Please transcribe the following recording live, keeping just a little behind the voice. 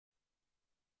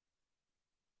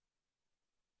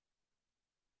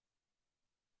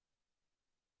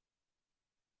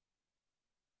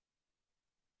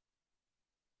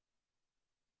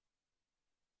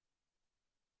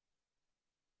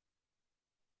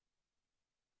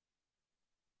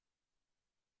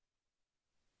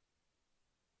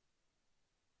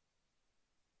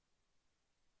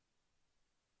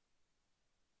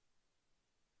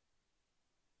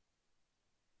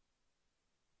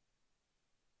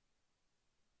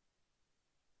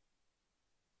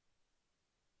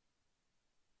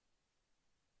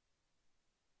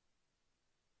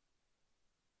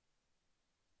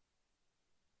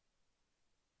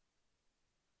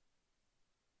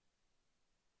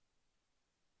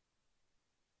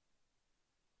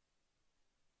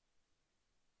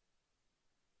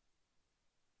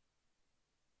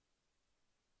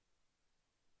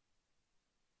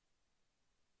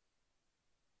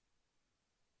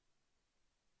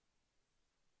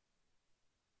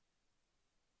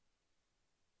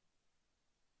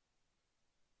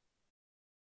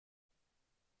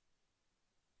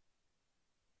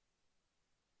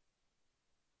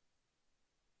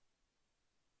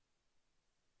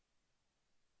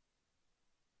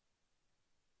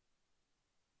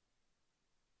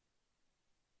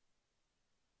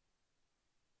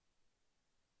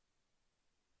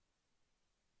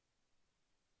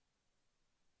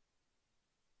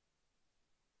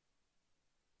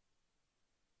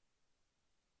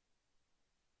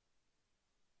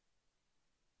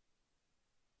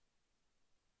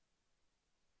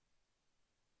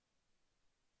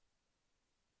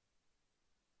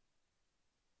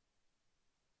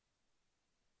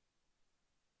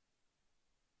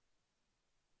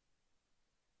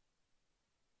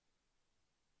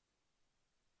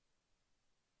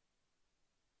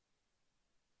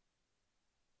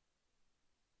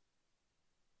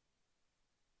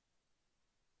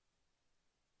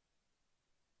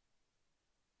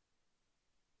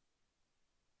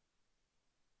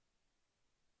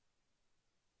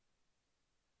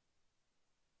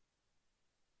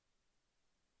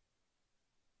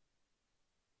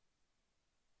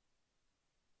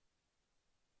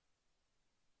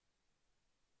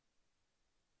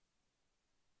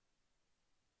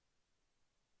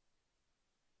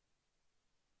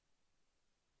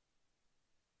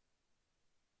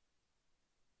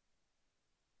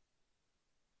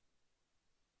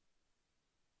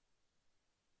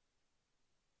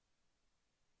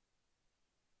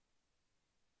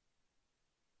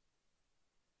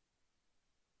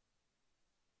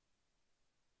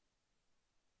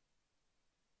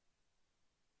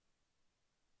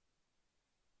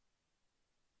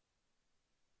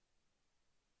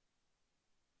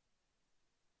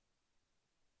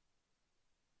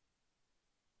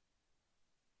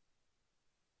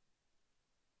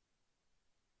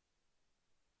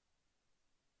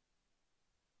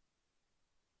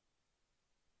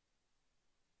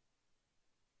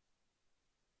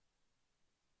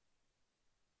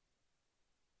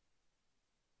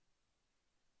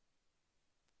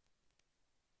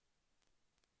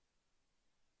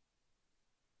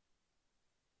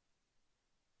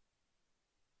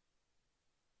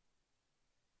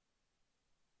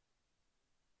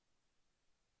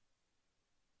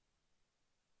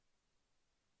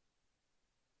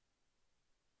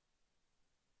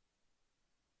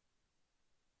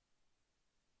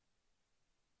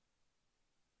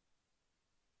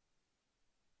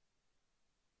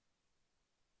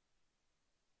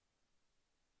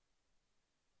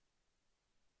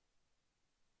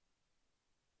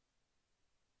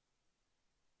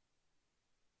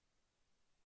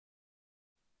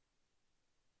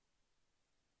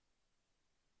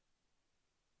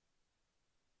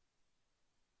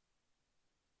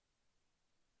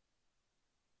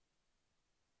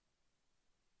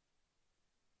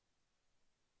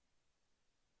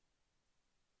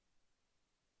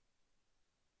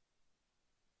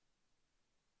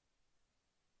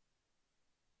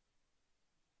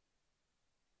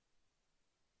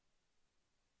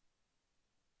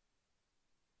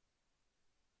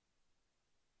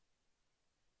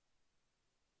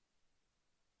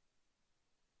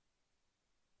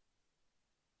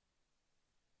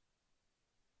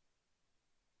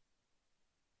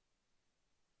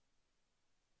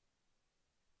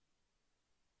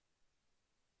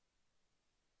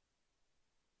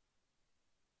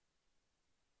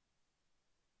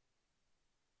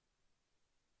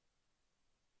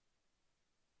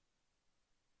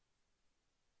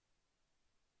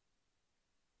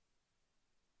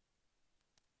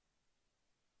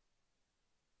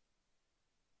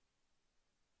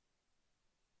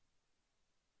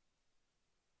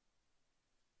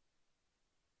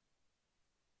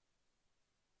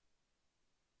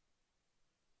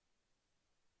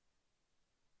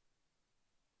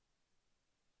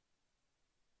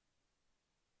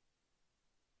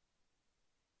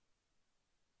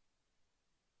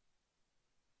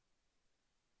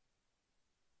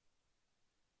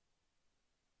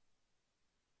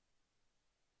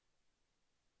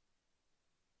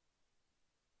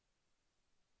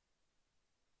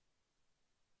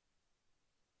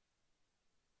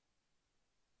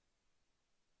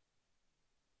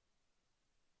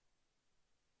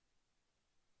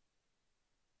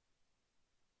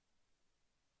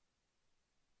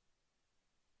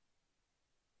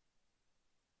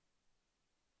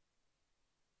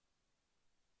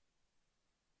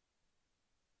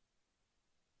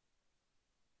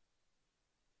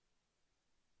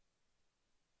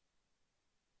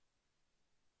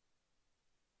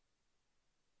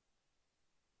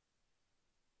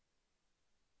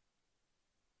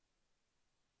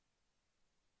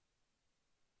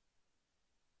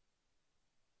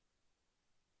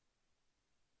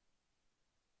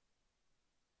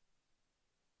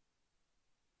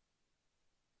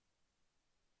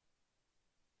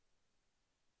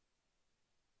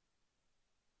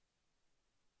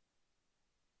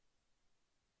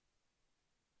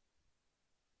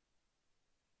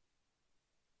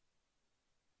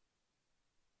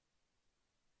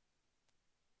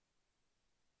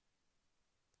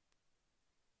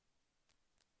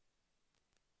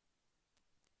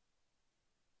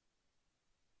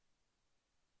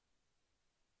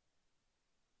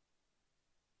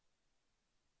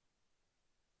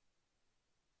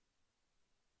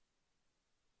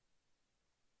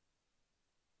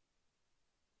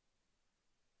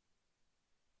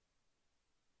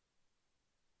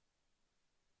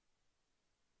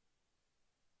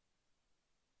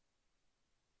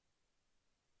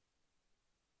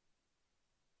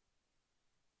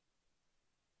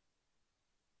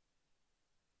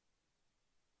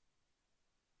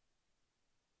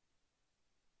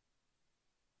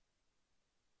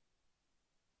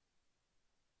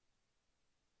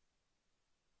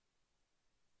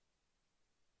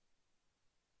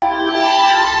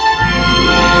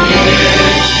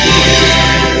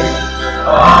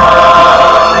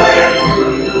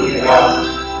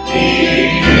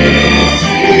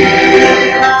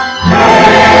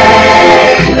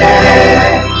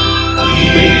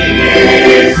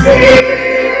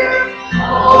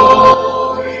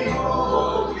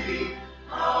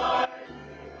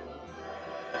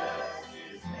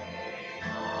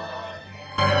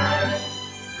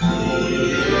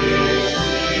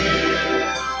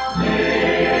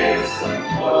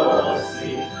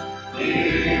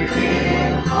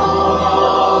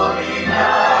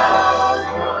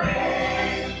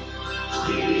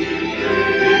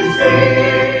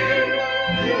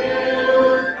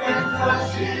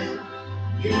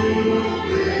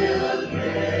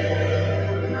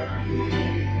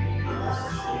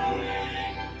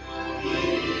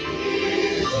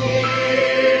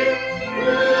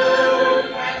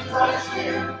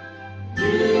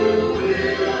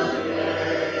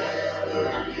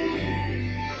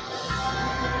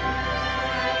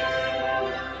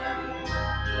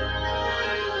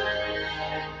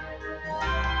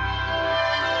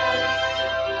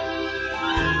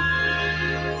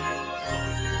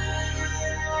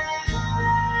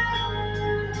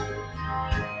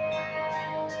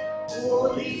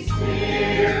Holy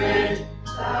Spirit,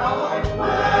 thou art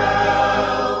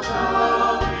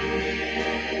welcome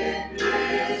in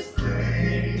this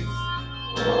place.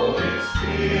 Holy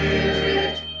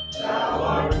Spirit, thou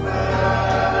art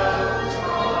welcome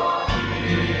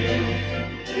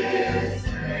in this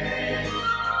place.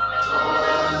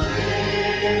 Omnipotent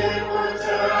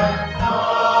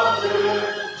Father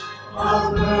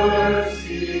of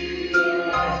mercy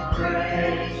and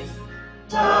grace,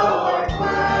 thou art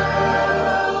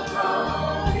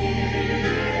welcome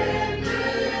in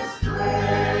this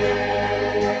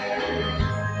place.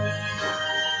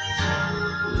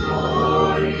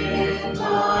 Lord, in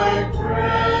thy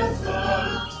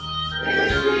presence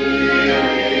is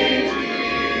healing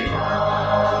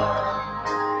divine.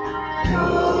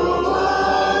 No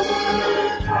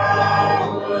other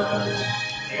power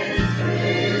can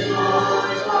save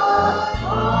Lord but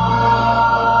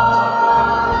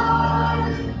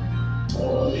thine.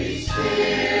 Holy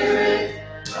Spirit,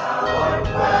 thou art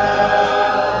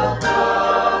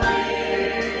welcome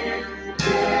in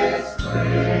this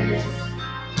place.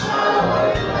 Thou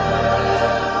art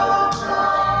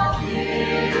welcome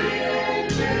in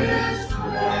this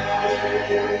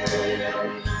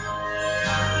place.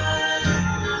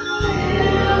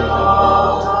 Fill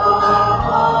all the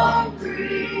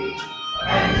hungry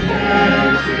and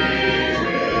empty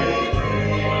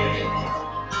within.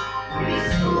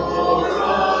 Restore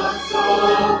us,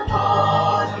 O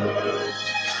Father,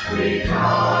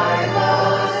 revive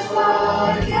us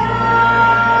again.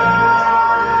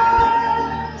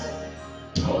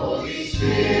 Holy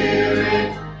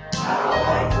Spirit, thou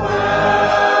art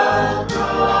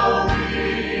welcome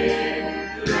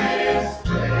in this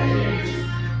place.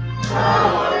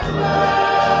 Thou art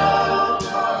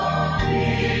welcome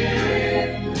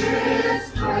in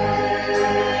this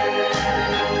place.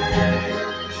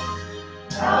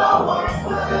 Thou art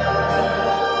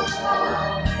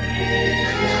welcome in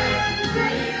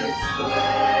this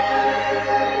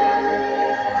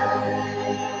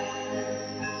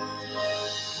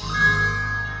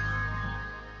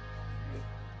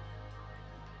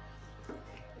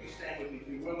Please stand with me, if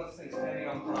you will. Let's sing Standing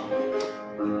on Promise.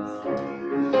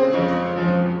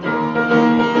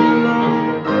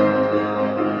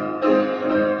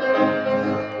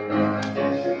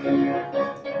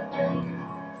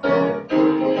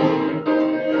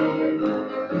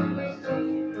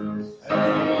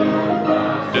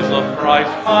 Is of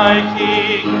Christ my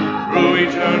King, through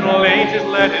eternal ages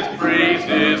let his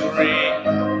praises ring.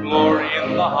 Glory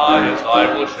in the highest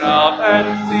I will shout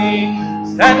and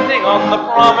sing, standing on the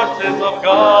promises of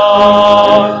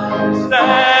God.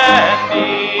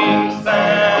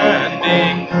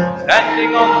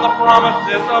 Standing on the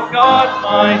promises of God,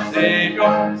 my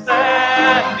Savior.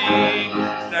 Standing.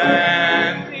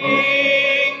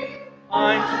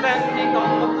 I'm standing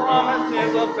on the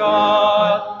promises of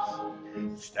God.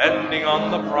 Standing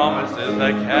on the promises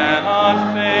that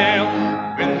cannot fail.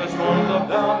 When the storms of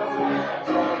doubt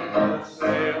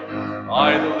sail,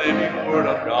 by the living word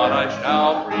of God I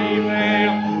shall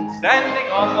prevail.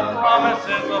 Standing on the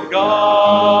promises of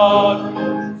God.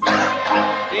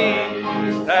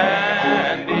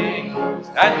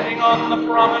 Standing on the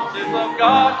promises of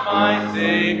God, my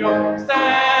Savior.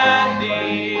 Standing.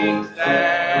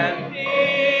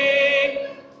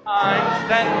 I'm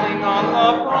standing on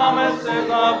the promises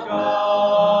of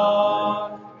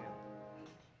God.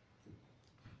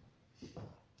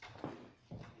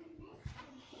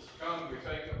 Come, we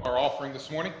take up our offering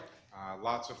this morning.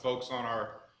 Lots of folks on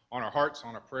our hearts,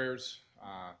 on our prayers.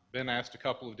 Been asked a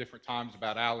couple of different times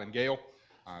about Al and Gail.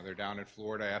 They're down in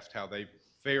Florida. Asked how they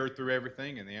fared through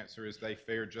everything, and the answer is they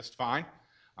fared just fine.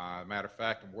 Matter of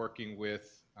fact, I'm working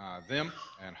with them,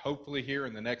 and hopefully here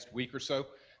in the next week or so,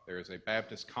 there is a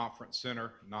Baptist Conference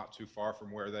Center not too far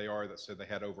from where they are that said they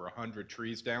had over 100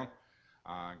 trees down.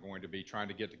 I'm going to be trying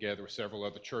to get together with several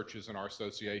other churches in our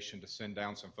association to send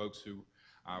down some folks who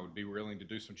would be willing to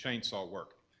do some chainsaw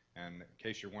work. And in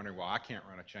case you're wondering, well, I can't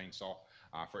run a chainsaw.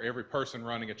 For every person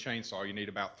running a chainsaw, you need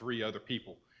about 3 other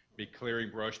people. Be clearing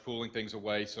brush, pulling things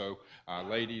away. So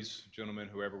ladies, gentlemen,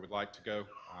 whoever would like to go,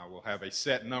 we'll have a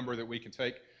set number that we can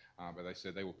take. But they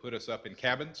said they will put us up in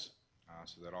cabins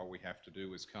so that all we have to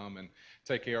do is come and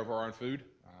take care of our own food,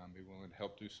 be willing to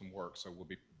help do some work. So we'll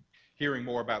be hearing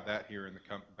more about that here in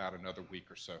about another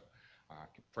week or so.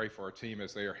 Pray for our team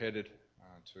as they are headed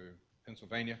to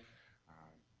Pennsylvania.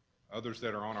 Others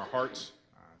that are on our hearts,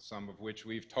 some of which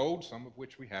we've told, some of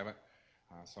which we haven't,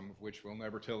 some of which we'll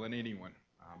never tell anyone,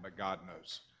 but God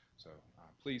knows. So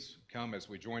please come as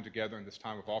we join together in this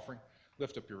time of offering.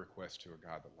 Lift up your request to a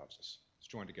God that loves us. Let's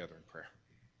join together in prayer.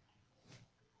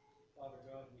 Father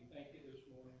God, we thank you this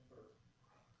morning for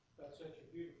such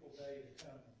a beautiful day to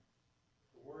come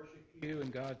to worship you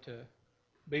and God to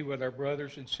be with our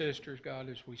brothers and sisters, God,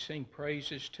 as we sing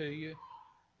praises to you.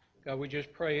 God, we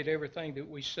just pray that everything that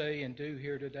we say and do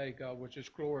here today, God, will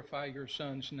just glorify your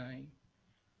Son's name.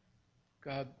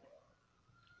 God,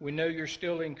 we know you're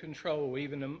still in control,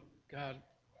 even, God,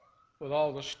 with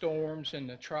all the storms and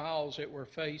the trials that we're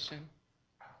facing.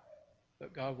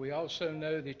 But God, we also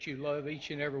know that you love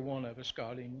each and every one of us,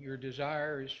 God, and your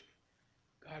desire is,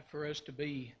 God, for us to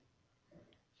be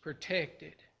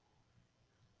protected.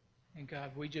 And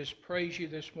God, we just praise you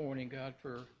this morning, God,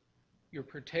 for your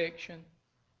protection.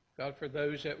 God, for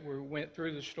those that went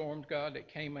through the storm, God, that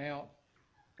came out.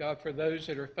 God, for those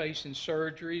that are facing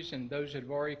surgeries and those that have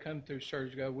already come through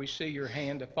surgery, God, we see your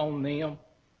hand upon them.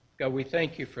 God, we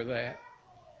thank you for that.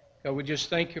 God, we just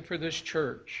thank you for this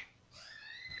church.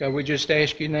 God, we just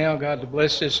ask you now, God, to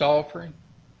bless this offering.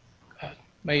 God,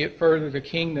 may it further the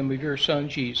kingdom of your Son,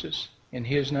 Jesus. In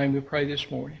his name we pray this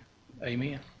morning.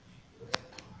 Amen.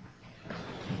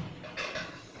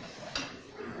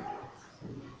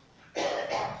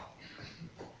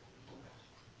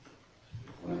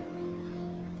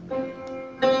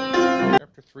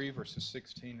 Chapter 3, verses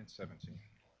 16 and 17.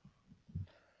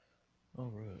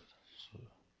 All right.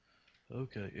 So,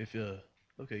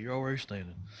 okay, you're already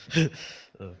standing.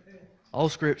 All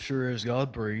Scripture is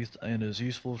God-breathed and is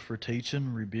useful for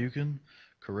teaching, rebuking,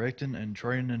 correcting, and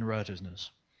training in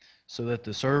righteousness, so that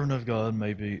the servant of God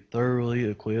may be thoroughly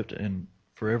equipped and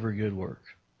for every good work.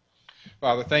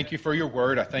 Father, thank you for your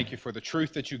word. I thank you for the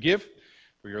truth that you give,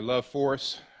 for your love for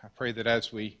us. I pray that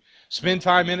as we spend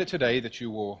time in it today, that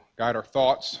you will guide our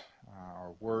thoughts,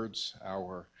 our words,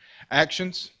 our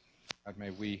actions. God, may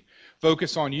we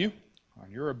focus on you, on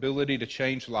your ability to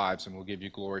change lives, and we'll give you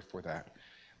glory for that.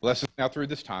 Bless us now through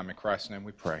this time. In Christ's name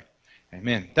we pray.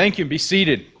 Amen. Thank you, and be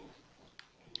seated.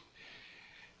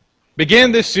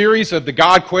 Began this series of the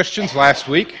God questions last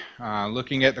week,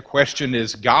 looking at the question,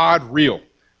 is God real?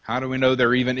 How do we know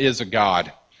there even is a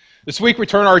God? This week we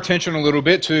turn our attention a little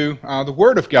bit to the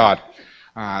Word of God.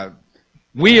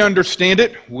 We understand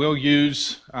it. We'll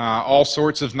use all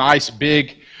sorts of nice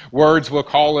big words. We'll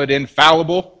call it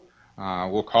infallible.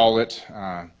 We'll call it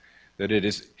that it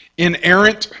is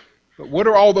inerrant. But what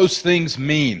do all those things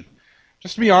mean?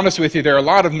 Just to be honest with you, there are a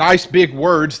lot of nice big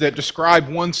words that describe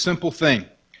one simple thing.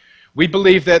 We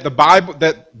believe that the Bible,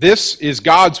 that this is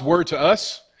God's word to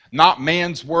us, not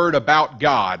man's word about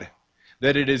God.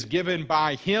 That it is given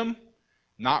by Him,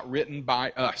 not written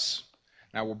by us.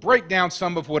 Now we'll break down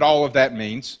some of what all of that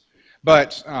means.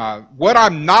 But what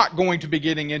I'm not going to be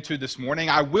getting into this morning,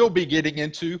 I will be getting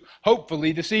into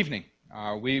hopefully this evening.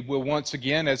 We will once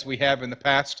again, as we have in the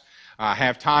past,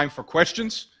 have time for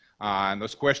questions. And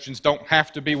those questions don't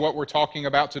have to be what we're talking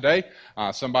about today.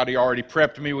 Somebody already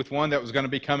prepped me with one that was going to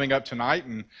be coming up tonight,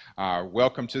 and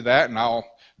welcome to that, and I'll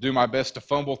do my best to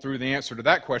fumble through the answer to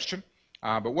that question.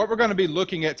 But what we're going to be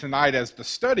looking at tonight as the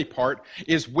study part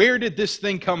is, where did this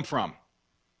thing come from?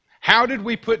 How did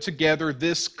we put together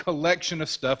this collection of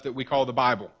stuff that we call the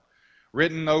Bible?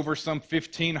 Written over some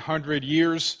 1,500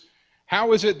 years.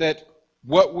 How is it that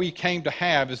what we came to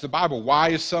have is the Bible? Why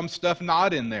is some stuff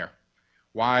not in there?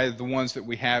 Why are the ones that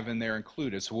we have in there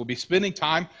included? So we'll be spending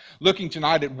time looking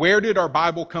tonight at, where did our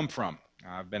Bible come from?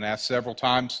 I've been asked several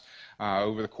times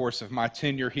over the course of my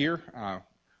tenure here,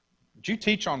 did you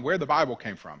teach on where the Bible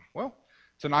came from? Well,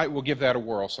 tonight we'll give that a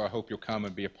whirl, so I hope you'll come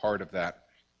and be a part of that.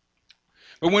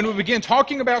 But when we begin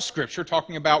talking about Scripture,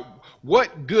 talking about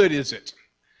what good is it,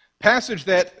 passage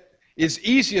that is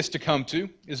easiest to come to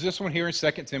is this one here in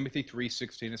 2 Timothy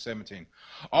 3:16 and 17.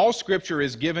 All Scripture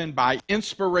is given by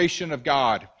inspiration of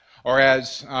God, or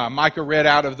as Micah read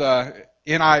out of the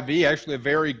NIV, actually a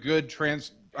very good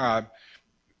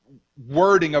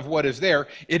wording of what is there.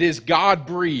 It is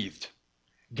God-breathed.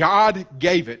 God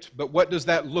gave it, but what does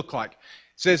that look like? It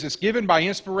says it's given by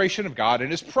inspiration of God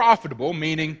and is profitable,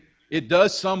 meaning it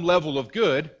does some level of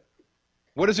good.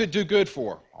 What does it do good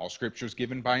for? All Scripture is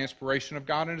given by inspiration of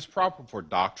God and is profitable for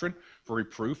doctrine, for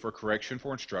reproof, for correction,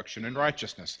 for instruction in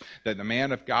righteousness, that the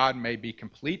man of God may be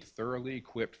complete, thoroughly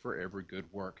equipped for every good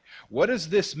work. What does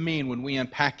this mean when we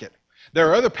unpack it? There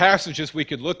are other passages we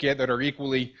could look at that are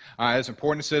equally as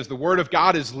important. It says the Word of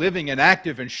God is living and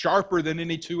active and sharper than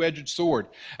any two-edged sword,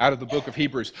 out of the book of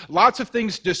Hebrews. Lots of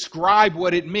things describe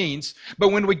what it means,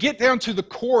 but when we get down to the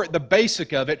core, the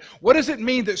basic of it, what does it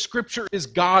mean that Scripture is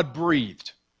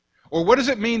God-breathed? Or what does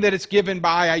it mean that it's given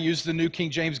by, I use the New King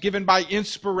James, given by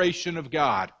inspiration of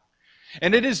God?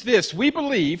 And it is this: we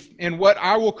believe in what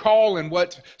I will call and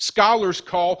what scholars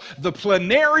call the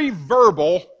plenary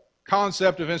verbal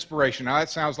concept of inspiration. Now that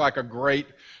sounds like a great,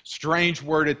 strange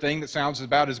worded thing that sounds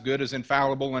about as good as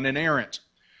infallible and inerrant.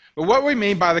 But what we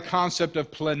mean by the concept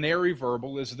of plenary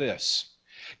verbal is this: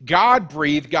 God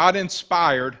breathed, God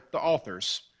inspired the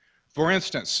authors. For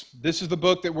instance, this is the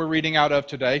book that we're reading out of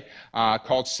today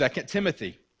called 2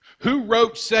 Timothy. Who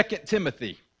wrote 2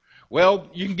 Timothy? Well,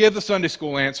 you can give the Sunday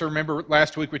school answer. Remember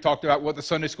last week we talked about what the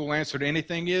Sunday school answer to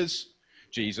anything is?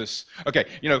 Jesus. Okay,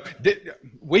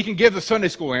 we can give the Sunday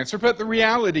school answer, but the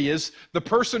reality is the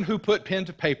person who put pen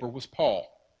to paper was Paul.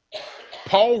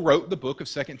 Paul wrote the book of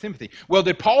 2 Timothy. Well,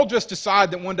 did Paul just decide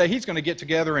that one day he's going to get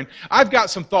together and I've got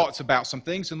some thoughts about some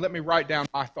things and let me write down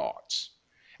my thoughts?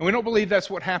 And we don't believe that's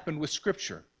what happened with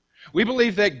Scripture. We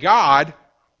believe that God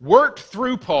worked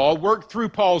through Paul, worked through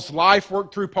Paul's life,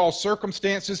 worked through Paul's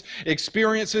circumstances,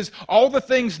 experiences, all the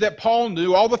things that Paul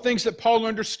knew, all the things that Paul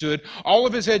understood, all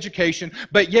of his education,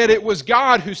 but yet it was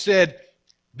God who said,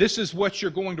 this is what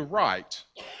you're going to write.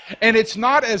 And it's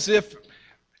not as if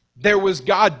there was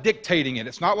God dictating it.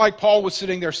 It's not like Paul was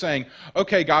sitting there saying,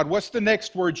 okay, God, what's the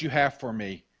next word you have for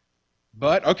me?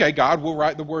 But, okay, God, we'll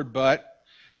write the word but.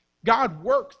 God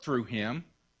worked through him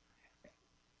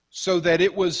so that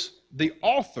it was the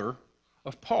author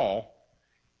of Paul,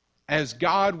 as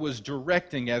God was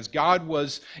directing, as God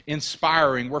was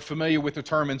inspiring. We're familiar with the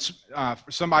term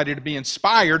somebody to be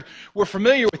inspired. We're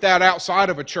familiar with that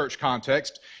outside of a church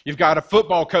context. You've got a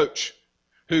football coach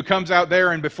who comes out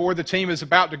there and before the team is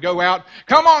about to go out,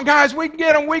 come on guys, we can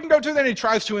get them, we can go to them. And he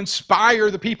tries to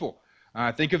inspire the people.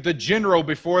 Think of the general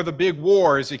before the big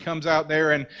war as he comes out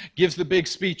there and gives the big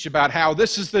speech about how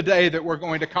this is the day that we're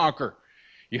going to conquer.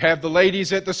 You have the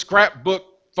ladies at the scrapbook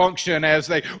function as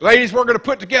ladies, we're going to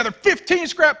put together 15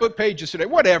 scrapbook pages today.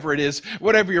 Whatever it is,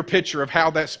 whatever your picture of how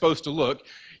that's supposed to look,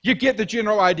 you get the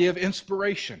general idea of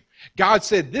inspiration. God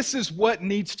said, this is what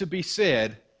needs to be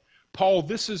said. Paul,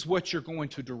 this is what you're going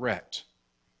to direct.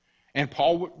 And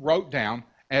Paul wrote down,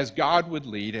 as God would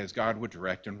lead, as God would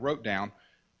direct, and wrote down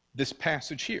this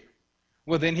passage here.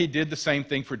 Well, then he did the same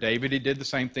thing for David. He did the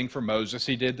same thing for Moses.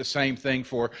 He did the same thing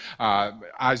for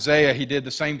Isaiah. He did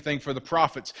the same thing for the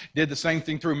prophets. Did the same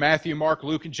thing through Matthew, Mark,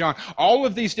 Luke, and John. All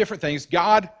of these different things,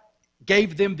 God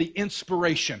gave them the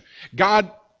inspiration.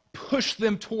 God pushed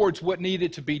them towards what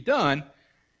needed to be done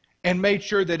and made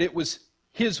sure that it was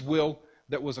his will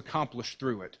that was accomplished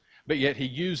through it. But yet he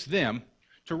used them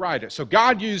to write it. So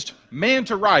God used man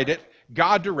to write it.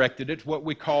 God directed it, what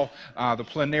we call the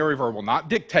plenary verbal, not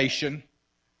dictation,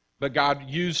 but God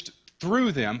used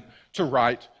through them to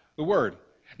write the Word.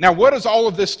 Now, what does all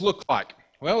of this look like?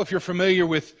 Well, if you're familiar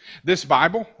with this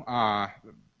Bible,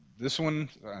 this one,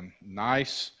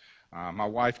 nice. My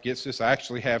wife gets this. I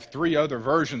actually have 3 other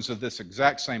versions of this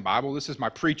exact same Bible. This is my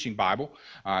preaching Bible.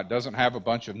 It doesn't have a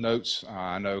bunch of notes.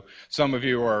 I know some of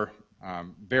you are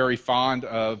very fond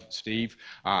of, Steve,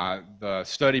 the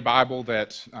study Bible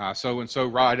that so-and-so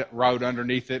wrote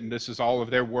underneath it, and this is all of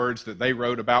their words that they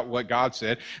wrote about what God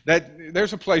said.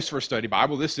 There's a place for a study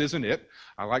Bible. This isn't it.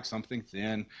 I like something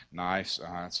thin, nice.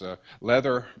 It's a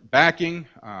leather backing,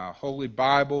 Holy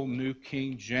Bible, New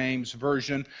King James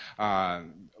Version.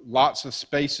 Lots of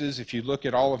spaces. If you look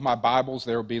at all of my Bibles,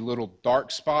 there will be little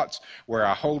dark spots where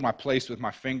I hold my place with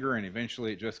my finger, and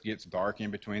eventually it just gets dark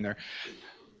in between there.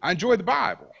 I enjoy the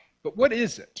Bible, but what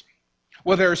is it?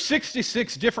 Well, there are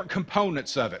 66 different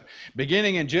components of it,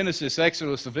 beginning in Genesis,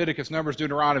 Exodus, Leviticus, Numbers,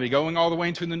 Deuteronomy, going all the way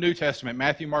into the New Testament,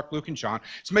 Matthew, Mark, Luke, and John.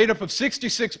 It's made up of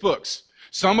 66 books.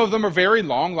 Some of them are very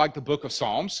long, like the book of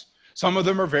Psalms. Some of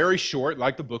them are very short,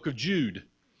 like the book of Jude.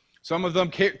 Some of them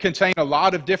contain a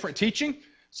lot of different teaching.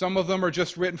 Some of them are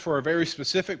just written for a very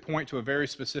specific point to a very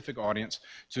specific audience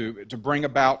to bring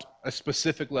about a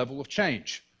specific level of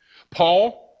change.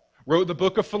 Paul wrote the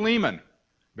book of Philemon,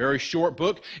 very short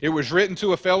book. It was written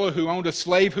to a fellow who owned a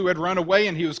slave who had run away,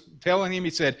 and he was telling him, he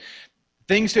said,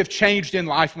 things have changed in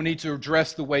life. We need to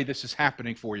address the way this is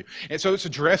happening for you. And so it's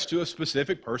addressed to a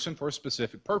specific person for a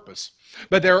specific purpose.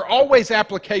 But there are always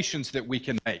applications that we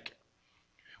can make.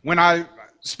 When I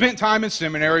spent time in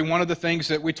seminary, one of the things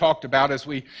that we talked about as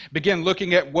we begin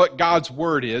looking at what God's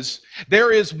Word is,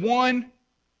 there is one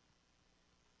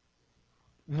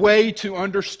way to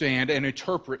understand and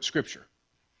interpret Scripture.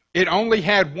 It only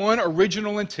had one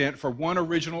original intent for one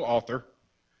original author.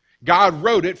 God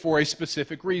wrote it for a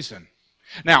specific reason.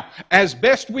 Now, as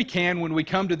best we can when we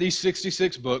come to these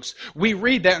 66 books, we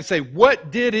read that and say,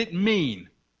 what did it mean?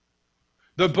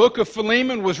 The book of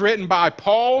Philemon was written by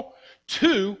Paul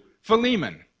to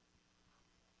Philemon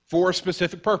for a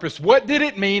specific purpose. What did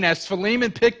it mean as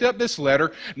Philemon picked up this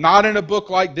letter, not in a book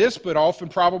like this, but often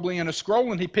probably in a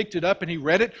scroll, and he picked it up and he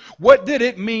read it? What did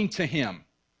it mean to him?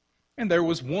 And there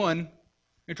was one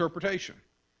interpretation.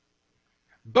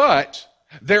 But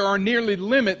there are nearly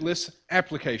limitless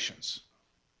applications.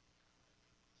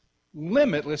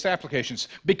 Limitless applications.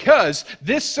 Because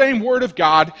this same Word of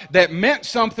God that meant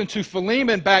something to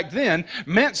Philemon back then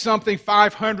meant something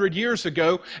 500 years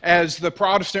ago as the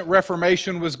Protestant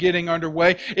Reformation was getting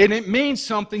underway, and it means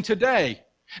something today.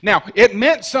 Now, it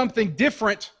meant something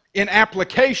different in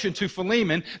application to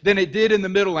Philemon than it did in the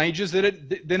Middle Ages, than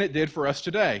it did for us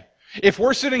today. If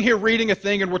we're sitting here reading a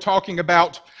thing and we're talking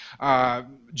about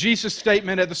Jesus'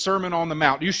 statement at the Sermon on the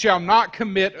Mount, you shall not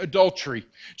commit adultery.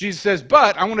 Jesus says,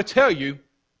 but I want to tell you,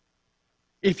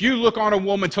 if you look on a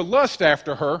woman to lust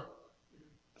after her,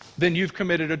 then you've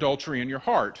committed adultery in your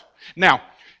heart. Now,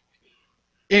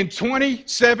 in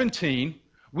 2017,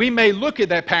 we may look at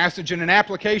that passage in an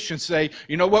application and say,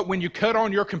 you know what, when you cut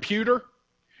on your computer,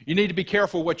 you need to be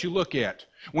careful what you look at.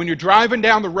 When you're driving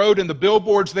down the road and the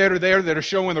billboards that are there that are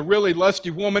showing a really lusty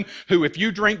woman who, if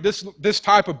you drink this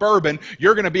type of bourbon,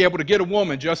 you're going to be able to get a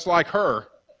woman just like her.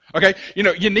 Okay? You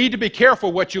know, you need to be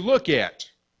careful what you look at.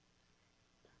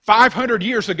 500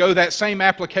 years ago, that same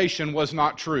application was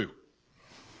not true.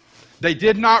 They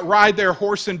did not ride their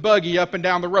horse and buggy up and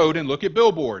down the road and look at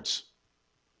billboards.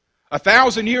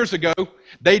 1,000 years ago,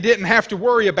 they didn't have to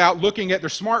worry about looking at their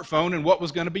smartphone and what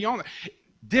was going to be on it.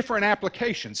 Different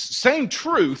applications. Same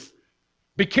truth.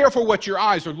 Be careful what your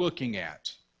eyes are looking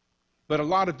at. But a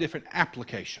lot of different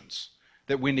applications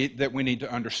that we need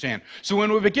to understand. So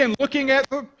when we begin looking at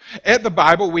the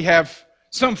Bible, we have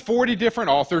some 40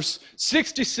 different authors,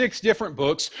 66 different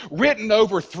books, written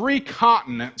over 3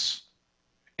 continents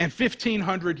and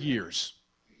 1,500 years.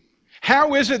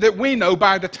 How is it that we know,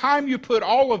 by the time you put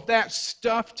all of that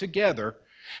stuff together,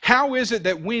 how is it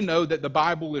that we know that the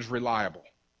Bible is reliable?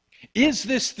 Is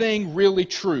this thing really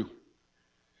true?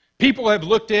 People have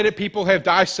looked at it, people have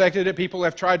dissected it, people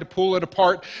have tried to pull it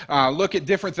apart, look at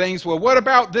different things. Well, what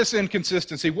about this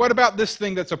inconsistency? What about this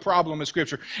thing that's a problem in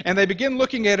Scripture? And they begin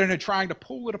looking at it and trying to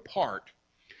pull it apart.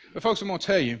 But folks, I'm going to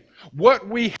tell you, what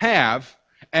we have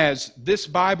as this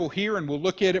Bible here, and we'll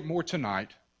look at it more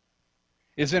tonight,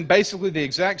 is in basically the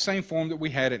exact same form that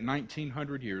we had it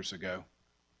 1,900 years ago.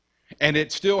 And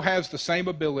it still has the same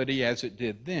ability as it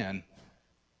did then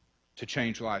to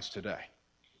change lives today.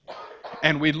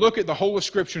 And we look at the whole of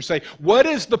Scripture and say, what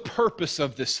is the purpose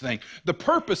of this thing? The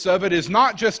purpose of it is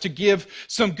not just to give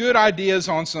some good ideas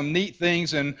on some neat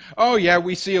things and, oh yeah,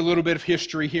 we see a little bit of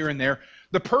history here and there.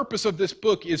 The purpose of this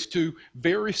book is to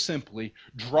very simply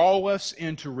draw us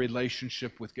into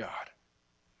relationship with God.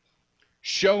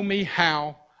 Show me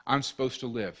how I'm supposed to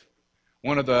live.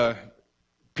 One of the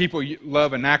people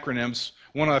love acronyms.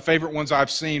 One of the favorite ones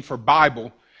I've seen for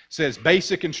Bible says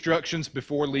basic instructions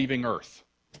before leaving earth.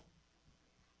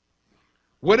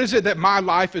 What is it that my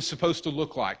life is supposed to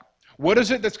look like? What is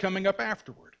it that's coming up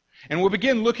afterward? And we'll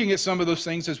begin looking at some of those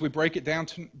things as we break it down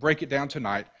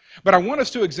tonight. But I want us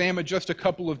to examine just a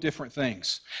couple of different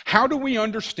things. How do we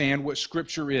understand what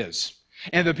Scripture is?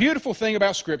 And the beautiful thing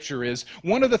about Scripture is,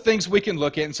 one of the things we can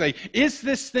look at and say, is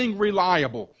this thing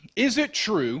reliable? Is it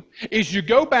true? Is you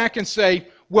go back and say,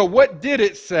 well, what did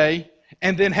it say?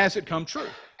 And then has it come true?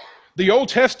 The Old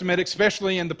Testament,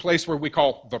 especially in the place where we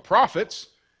call the prophets,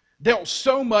 dealt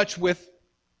so much with,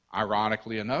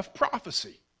 ironically enough,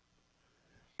 prophecy.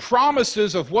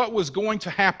 Promises of what was going to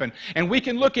happen. And we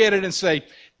can look at it and say,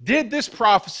 did this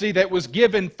prophecy that was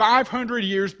given 500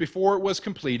 years before it was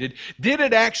completed, did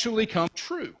it actually come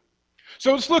true?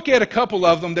 So let's look at a couple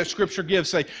of them that Scripture gives.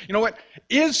 Say, you know what?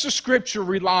 Is the Scripture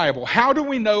reliable? How do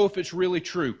we know if it's really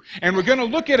true? And we're going to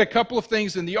look at a couple of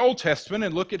things in the Old Testament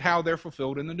and look at how they're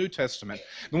fulfilled in the New Testament.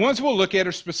 The ones we'll look at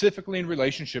are specifically in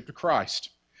relationship to Christ.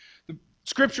 The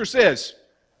Scripture says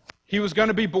he was going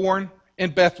to be born in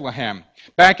Bethlehem.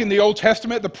 Back in the Old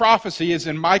Testament, the prophecy is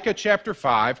in Micah chapter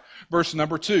 5, verse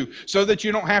number 2, so that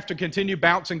you don't have to continue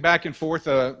bouncing back and forth.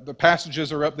 The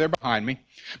passages are up there behind me.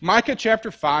 Micah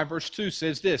chapter 5, verse 2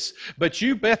 says this, "But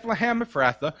you, Bethlehem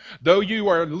Ephrathah, though you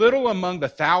are little among the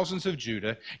thousands of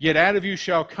Judah, yet out of you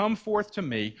shall come forth to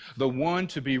me the one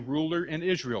to be ruler in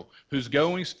Israel, whose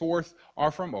goings forth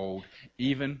are from old,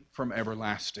 even from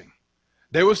everlasting."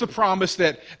 There was the promise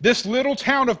that this little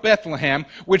town of Bethlehem,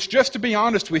 which just to be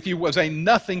honest with you was a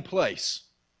nothing place.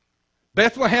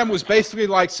 Bethlehem was basically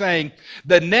like saying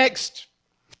the next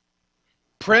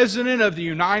president of the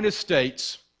United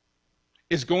States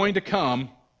is going to come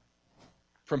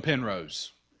from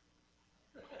Penrose.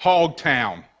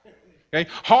 Hogtown. Okay?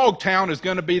 Hogtown is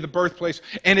going to be the birthplace,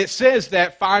 and it says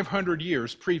that 500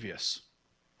 years previous.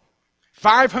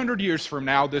 500 years from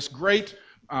now, this great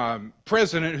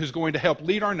president who's going to help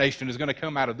lead our nation is going to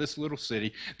come out of this little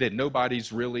city that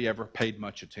nobody's really ever paid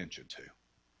much attention to.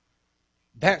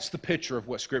 That's the picture of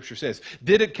what Scripture says.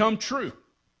 Did it come true?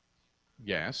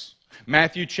 Yes.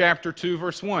 Matthew chapter 2,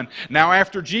 verse 1. Now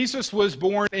after Jesus was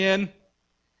born in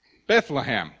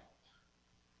Bethlehem,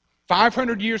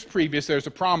 500 years previous, there's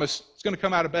a promise it's going to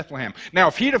come out of Bethlehem. Now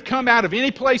if he'd have come out of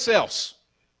any place else,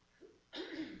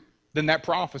 then that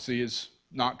prophecy is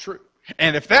not true.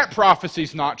 And if that prophecy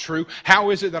is not true,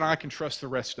 how is it that I can trust the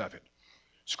rest of it?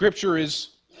 Scripture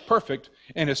is perfect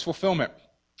in its fulfillment.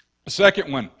 The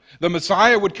second one, the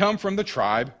Messiah would come from the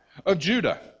tribe of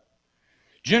Judah.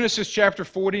 Genesis chapter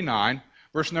 49,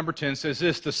 verse number 10 says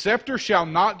this, "The scepter shall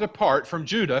not depart from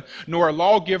Judah, nor a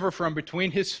lawgiver from between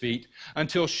his feet,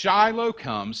 until Shiloh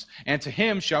comes, and to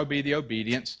him shall be the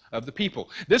obedience of the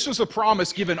people." This was a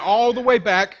promise given all the way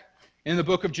back in the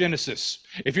book of Genesis.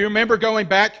 If you remember going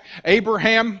back,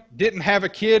 Abraham didn't have a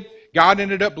kid. God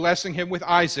ended up blessing him with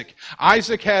Isaac.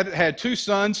 Isaac had two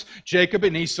sons, Jacob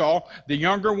and Esau. The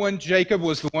younger one, Jacob,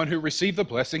 was the one who received the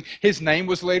blessing. His name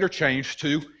was later changed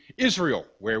to Israel,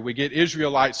 where we get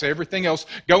Israelites, everything else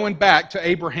going back to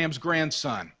Abraham's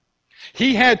grandson.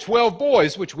 He had 12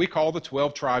 boys, which we call the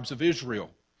 12 tribes of Israel.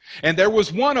 And there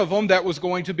was one of them that was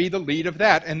going to be the lead of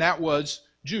that, and that was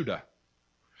Judah.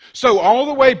 So all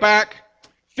the way back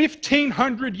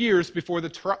 1,500 years before the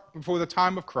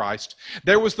time of Christ,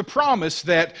 there was the promise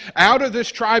that out of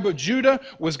this tribe of Judah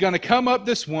was going to come up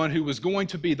this one who was going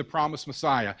to be the promised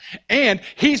Messiah. And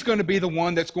he's going to be the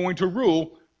one that's going to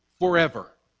rule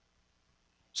forever.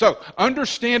 So,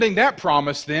 understanding that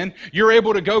promise then, you're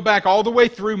able to go back all the way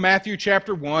through Matthew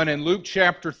chapter 1 and Luke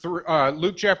chapter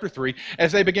 3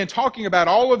 as they begin talking about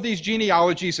all of these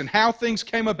genealogies and how things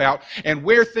came about and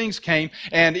where things came.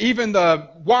 And even the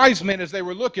wise men, as they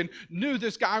were looking, knew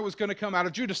this guy was going to come out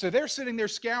of Judah. So they're sitting there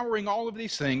scouring all of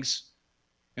these things.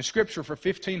 And Scripture for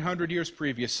 1,500 years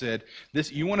previous said,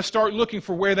 you want to start looking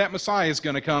for where that Messiah is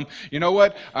going to come. You know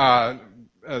what?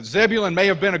 Zebulun may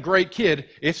have been a great kid.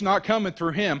 It's not coming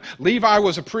through him. Levi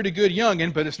was a pretty good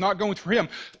youngin', but it's not going through him.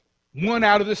 One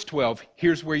out of this 12,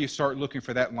 here's where you start looking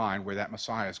for that line where that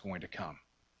Messiah is going to come.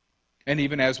 And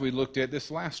even as we looked at this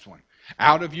last one,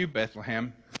 out of you,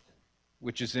 Bethlehem,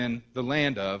 which is in the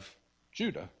land of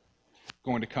Judah,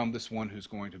 going to come this one who's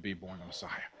going to be born the Messiah.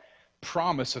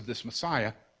 Promise of this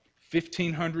Messiah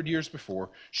 1,500 years before,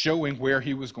 showing where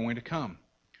he was going to come.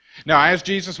 Now, as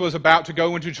Jesus was about to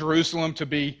go into Jerusalem to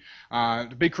be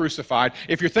crucified,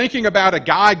 if you're thinking about a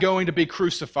guy going to be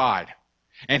crucified,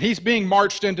 and he's being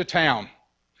marched into town,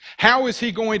 how is he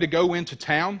going to go into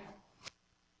town?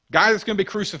 Guy that's going to be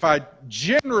crucified,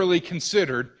 generally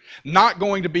considered not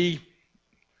going to be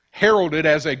heralded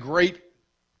as a great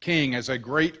king, as a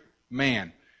great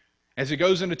man. As he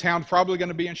goes into town, probably going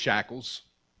to be in shackles,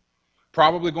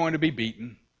 probably going to be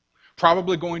beaten,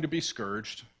 probably going to be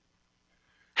scourged.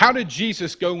 How did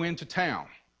Jesus go into town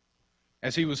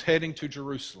as he was heading to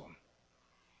Jerusalem?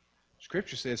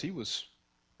 Scripture says he was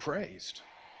praised.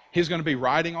 He's going to be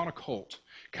riding on a colt,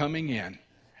 coming in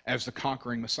as the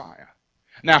conquering Messiah.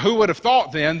 Now, who would have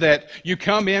thought then that you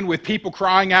come in with people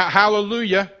crying out,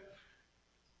 hallelujah,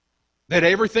 that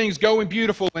everything's going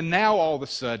beautiful, and now all of a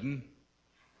sudden,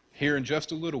 here in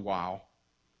just a little while,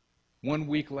 1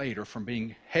 week later, from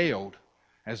being hailed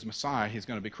as the Messiah, he's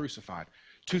going to be crucified.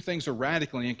 Two things are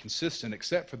radically inconsistent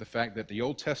except for the fact that the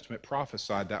Old Testament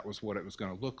prophesied that was what it was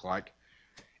going to look like,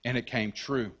 and it came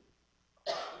true.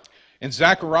 In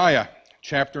Zechariah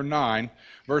chapter 9,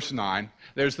 verse 9,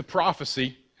 there's the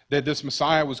prophecy that this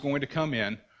Messiah was going to come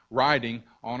in riding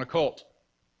on a colt.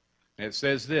 And it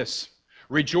says this,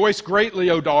 "Rejoice greatly,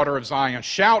 O daughter of Zion.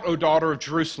 Shout, O daughter of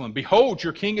Jerusalem. Behold,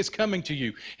 your king is coming to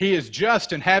you. He is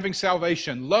just and having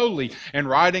salvation, lowly and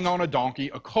riding on a donkey,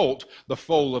 a colt, the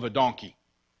foal of a donkey."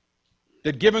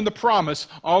 That given the promise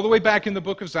all the way back in the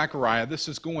book of Zechariah, this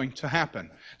is going to happen.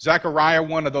 Zechariah,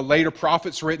 one of the later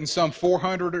prophets written some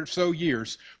 400 or so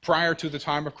years prior to the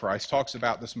time of Christ, talks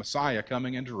about this Messiah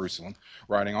coming in Jerusalem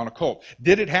riding on a colt.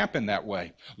 Did it happen that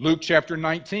way? Luke chapter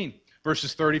 19,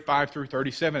 verses 35 through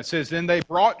 37, it says, "Then they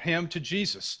brought him to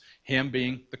Jesus," him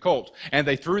being the colt, "and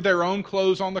they threw their own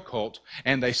clothes on the colt,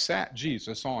 and they sat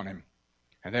Jesus on him.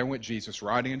 And there went Jesus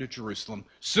riding into Jerusalem,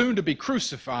 soon to be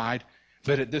crucified,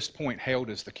 but at this point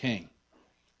hailed as the king."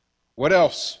 What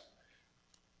else?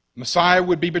 Messiah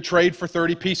would be betrayed for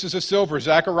 30 pieces of silver.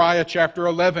 Zechariah chapter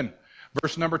 11,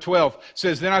 verse number 12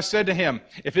 says, "Then I said to him,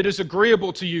 if it is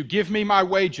agreeable to you, give me my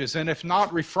wages, and if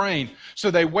not, refrain."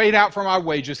 So they weighed out for my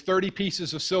wages 30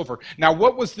 pieces of silver. Now,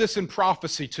 what was this in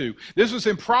prophecy to? This was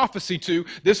in prophecy to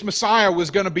this Messiah was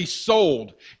going to be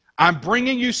sold. I'm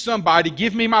bringing you somebody,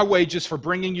 give me my wages for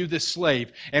bringing you this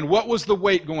slave. And what was the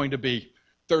weight going to be?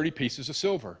 30 pieces of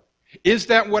silver. Is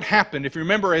that what happened? If you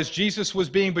remember, as Jesus was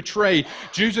being betrayed,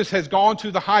 Jesus has gone to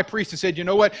the high priest and said, "You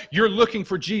know what? You're looking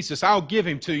for Jesus. I'll give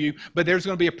him to you, but there's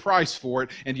going to be a price for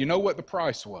it." And you know what the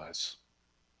price was?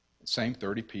 The same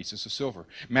 30 pieces of silver.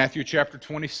 Matthew chapter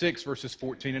 26, verses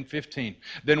 14 and 15.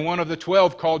 "Then one of the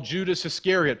 12, called Judas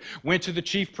Iscariot, went to the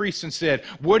chief priests and said,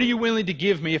 'What are you willing to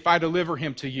give me if I deliver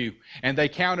him to you?' And they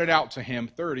counted out to him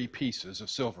 30 pieces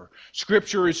of silver."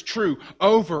 Scripture is true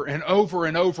over and over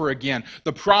and over again.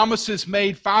 The promises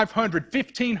made 500,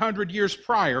 1,500 years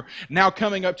prior, now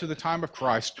coming up to the time of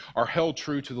Christ, are held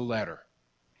true to the letter.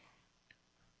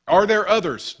 Are there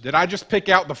others? Did I just pick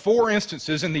out the 4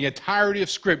 instances in the entirety of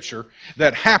Scripture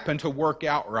that happen to work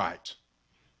out right?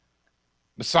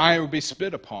 Messiah would be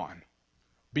spit upon,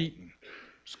 beaten,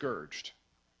 scourged.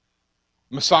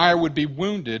 Messiah would be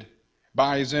wounded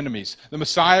by his enemies. The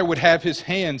Messiah would have his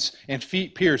hands and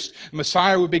feet pierced. The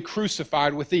Messiah would be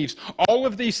crucified with thieves. All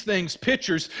of these things,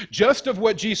 pictures just of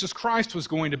what Jesus Christ was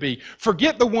going to be.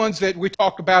 Forget the ones that we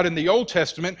talk about in the Old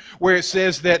Testament where it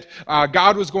says that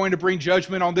God was going to bring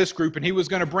judgment on this group and he was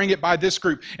going to bring it by this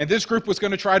group. And this group was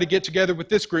going to try to get together with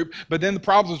this group, but then the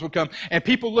problems would come. And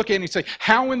people look at it and say,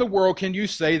 how in the world can you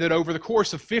say that over the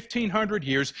course of 1,500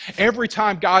 years, every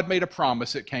time God made a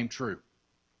promise, it came true?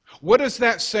 What does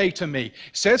that say to me? It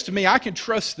says to me, I can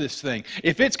trust this thing.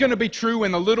 If it's going to be true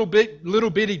in the little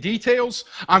bitty details,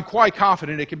 I'm quite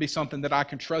confident it can be something that I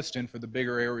can trust in for the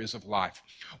bigger areas of life.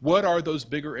 What are those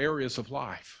bigger areas of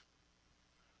life?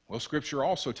 Well, Scripture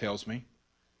also tells me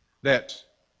that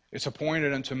it's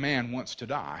appointed unto man once to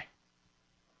die,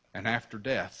 and after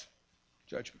death,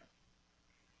 judgment.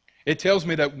 It tells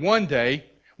me that one day,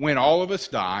 when all of us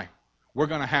die, we're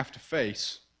going to have to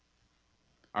face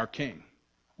our King.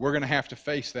 We're going to have to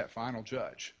face that final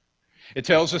judge. It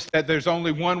tells us that there's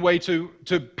only one way to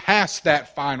pass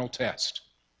that final test.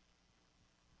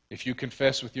 If you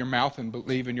confess with your mouth and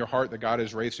believe in your heart that God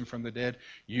has raised him from the dead,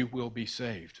 you will be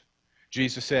saved.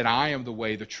 Jesus said, I am the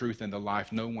way, the truth, and the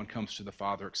life. No one comes to the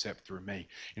Father except through me.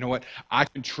 You know what? I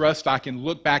can trust, I can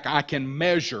look back, I can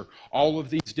measure all of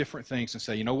these different things and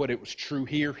say, you know what? It was true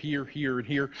here, here, here, and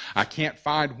here. I can't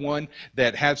find one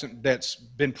that's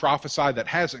been prophesied that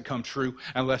hasn't come true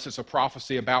unless it's a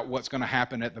prophecy about what's going to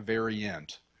happen at the very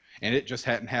end. And it just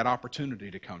hadn't had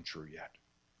opportunity to come true yet.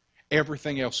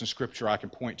 Everything else in Scripture I can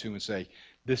point to and say,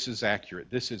 this is accurate,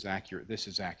 this is accurate, this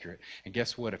is accurate. And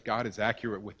guess what? If God is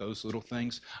accurate with those little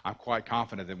things, I'm quite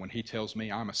confident that when he tells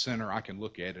me I'm a sinner, I can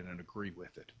look at it and agree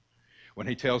with it. When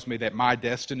he tells me that my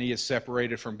destiny is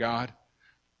separated from God,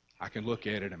 I can look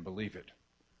at it and believe it.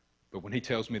 But when he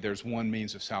tells me there's one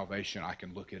means of salvation, I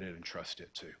can look at it and trust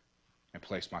it too. And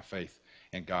place my faith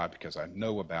in God because I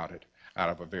know about it out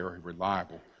of a very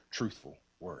reliable, truthful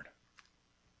word.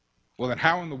 Well, then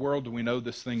how in the world do we know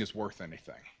this thing is worth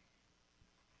anything?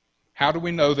 How do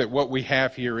we know that what we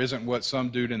have here isn't what some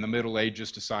dude in the Middle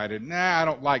Ages decided, I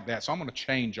don't like that, so I'm going to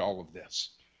change all of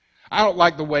this. I don't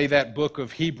like the way that book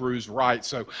of Hebrews writes,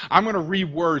 so I'm going to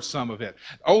reword some of it.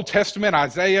 Old Testament,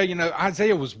 Isaiah,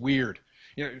 Isaiah was weird.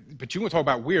 But you want to talk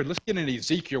about weird. Let's get into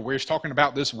Ezekiel where he's talking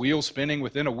about this wheel spinning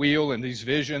within a wheel and these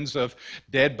visions of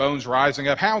dead bones rising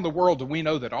up. How in the world do we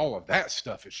know that all of that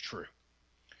stuff is true?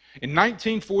 In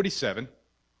 1947,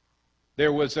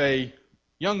 there was a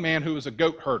young man who was a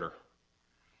goat herder.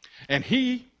 And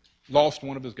he lost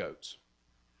one of his goats.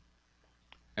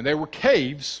 And there were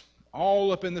caves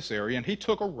all up in this area, and he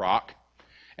took a rock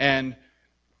and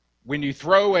when you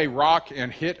throw a rock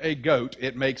and hit a goat,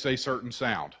 it makes a certain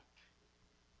sound.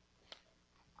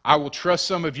 I will trust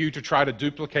some of you to try to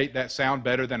duplicate that sound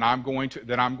better than I'm going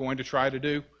to try to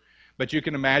do, but you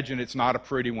can imagine it's not a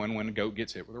pretty one when a goat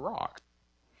gets hit with a rock.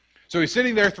 So he's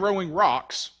sitting there throwing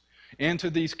rocks into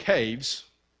these caves,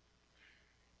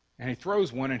 and he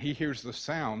throws one and he hears the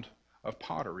sound of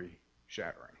pottery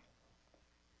shattering.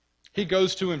 He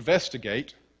goes to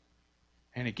investigate,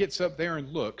 and he gets up there and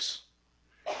looks,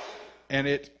 and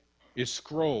it is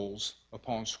scrolls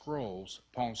upon scrolls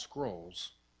upon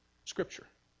scrolls, Scripture.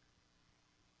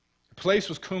 The place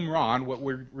was Qumran. What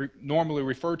we normally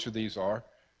refer to these are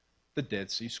the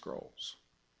Dead Sea Scrolls.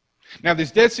 Now,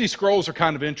 these Dead Sea Scrolls are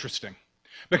kind of interesting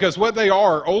because what they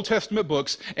are Old Testament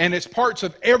books, and it's parts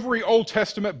of every Old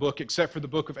Testament book except for the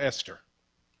book of Esther.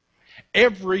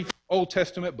 Every Old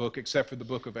Testament book except for the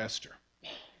book of Esther.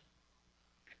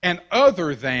 And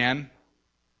other than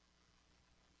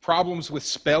problems with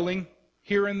spelling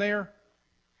here and there,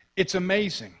 it's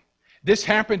amazing. This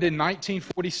happened in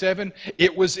 1947.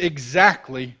 It was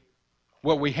exactly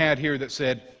what we had here that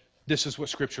said, this is what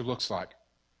Scripture looks like.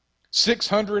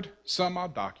 600 some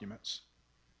odd documents,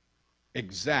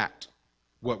 exact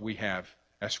what we have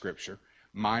as Scripture,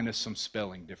 minus some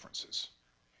spelling differences.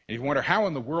 And you wonder, how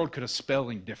in the world could a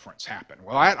spelling difference happen?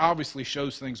 Well, that obviously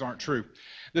shows things aren't true.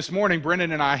 This morning,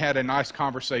 Brendan and I had a nice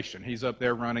conversation. He's up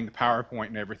there running the PowerPoint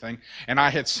and everything, and I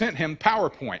had sent him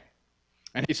PowerPoint.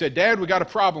 And he said, Dad, we got a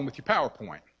problem with your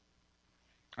PowerPoint.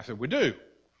 I said, we do.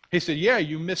 He said, yeah,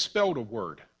 you misspelled a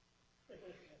word.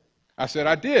 I said,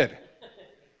 I did.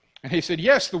 And he said,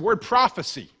 yes, the word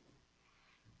prophecy.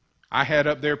 I had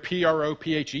up there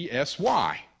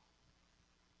P-R-O-P-H-E-S-Y.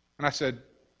 And I said,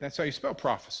 that's how you spell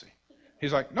prophecy.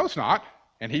 He's like, no, it's not.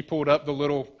 And he pulled up the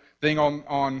little thing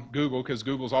on Google, because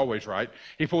Google's always right.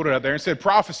 He pulled it up there and said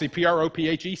prophecy,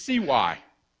 P-R-O-P-H-E-C-Y.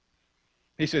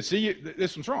 He said, see,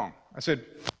 this one's wrong. I said,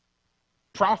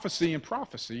 prophecy and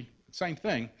prophecy, same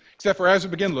thing, except for as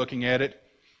we begin looking at it,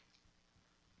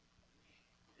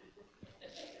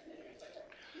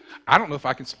 I don't know if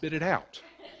I can spit it out.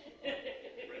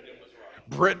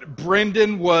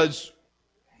 Brendan was,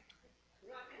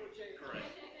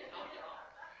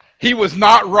 he was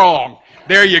not wrong.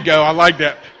 There you go, I like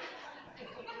that.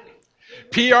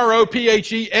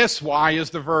 P-R-O-P-H-E-S-Y is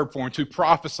the verb form, to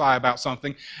prophesy about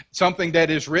something. Something that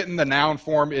is written, the noun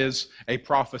form is a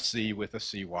prophecy with a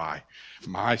C-Y.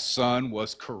 My son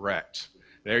was correct.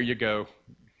 There you go.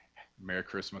 Merry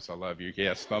Christmas, I love you.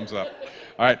 Yes, thumbs up.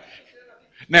 All right.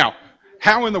 Now,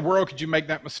 how in the world could you make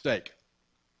that mistake?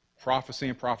 Prophecy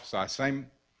and prophesy,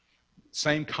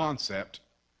 same concept.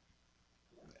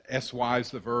 S-Y is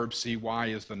the verb, C-Y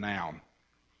is the noun.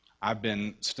 I've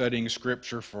been studying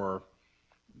Scripture for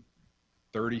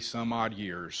 30 some odd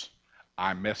years.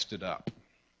 I messed it up.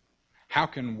 How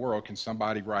in the world can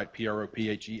somebody write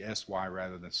P-R-O-P-H-E-S-Y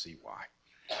rather than C-Y?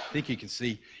 I think you can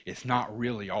see it's not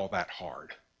really all that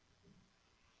hard.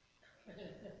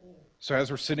 So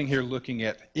as we're sitting here looking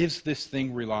at, is this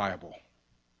thing reliable?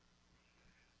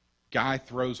 Guy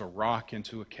throws a rock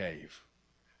into a cave,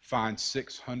 finds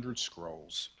 600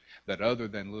 scrolls that, other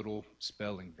than little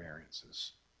spelling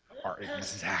variances, are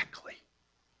exactly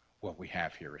what we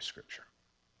have here as Scripture.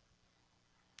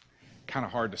 Kind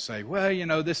of hard to say, well, you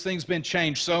know, this thing's been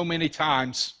changed so many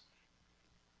times.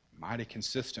 Mighty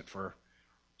consistent for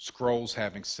scrolls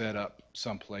having set up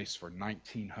someplace for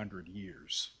 1900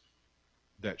 years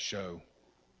that show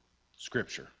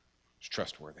Scripture is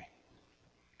trustworthy.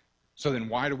 So then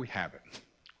why do we have it?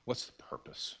 What's the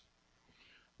purpose?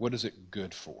 What is it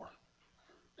good for?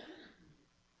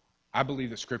 I believe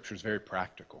that Scripture is very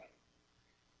practical.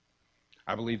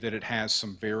 I believe that it has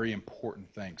some very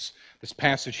important things. This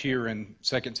passage here in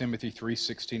 2 Timothy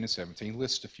 3:16 and 17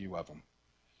 lists a few of them.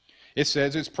 It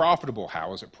says it's profitable.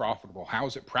 How is it profitable? How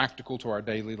is it practical to our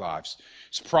daily lives?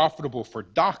 It's profitable for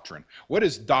doctrine. What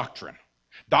is doctrine?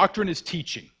 Doctrine is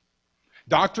teaching.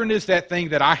 Doctrine is that thing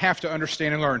that I have to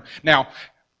understand and learn. Now,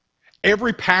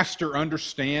 every pastor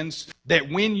understands that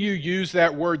when you use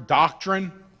that word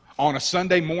doctrine on a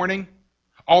Sunday morning,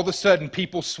 all of a sudden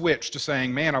people switch to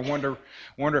saying, man, I wonder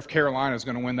if Carolina's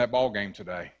going to win that ball game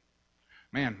today.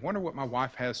 Man, wonder what my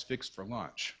wife has fixed for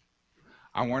lunch.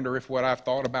 I wonder if what I've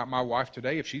thought about my wife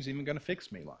today, if she's even going to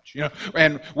fix me lunch. You know,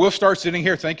 and we'll start sitting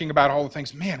here thinking about all the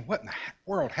things. Man, what in the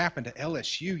world happened to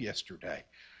LSU yesterday?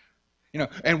 You know,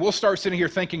 and we'll start sitting here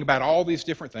thinking about all these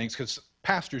different things because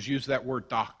pastors use that word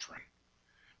doctrine.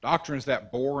 Doctrine is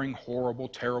that boring, horrible,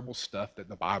 terrible stuff that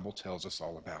the Bible tells us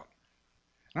all about.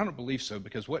 And I don't believe so,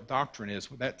 because what doctrine is,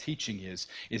 what that teaching is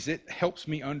it helps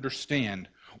me understand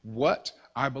what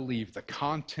I believe, the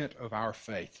content of our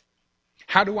faith.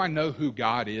 How do I know who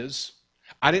God is?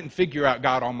 I didn't figure out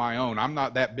God on my own. I'm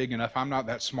not that big enough. I'm not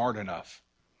that smart enough.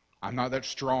 I'm not that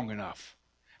strong enough.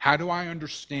 How do I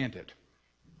understand it?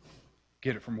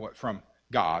 Get it from what? From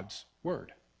God's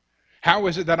Word. How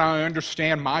is it that I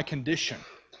understand my condition?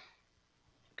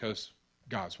 Because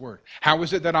God's Word. How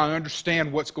is it that I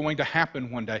understand what's going to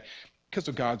happen one day? Because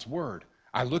of God's Word.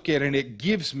 I look at it and it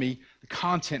gives me the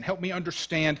content, help me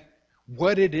understand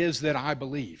what it is that I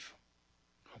believe.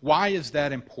 Why is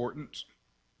that important?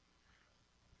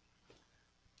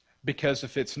 Because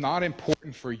if it's not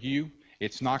important for you,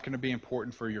 it's not going to be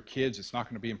important for your kids. It's not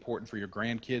going to be important for your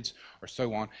grandkids or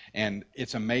so on. And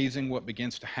it's amazing what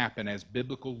begins to happen as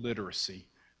biblical literacy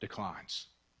declines.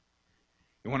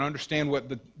 You want to understand what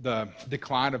the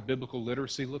decline of biblical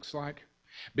literacy looks like?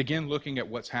 Begin looking at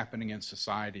what's happening in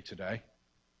society today.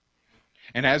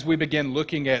 And as we begin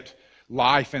looking at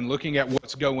life and looking at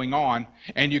what's going on,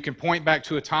 and you can point back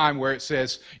to a time where it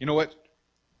says, you know what?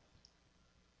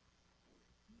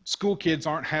 School kids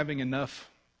aren't having enough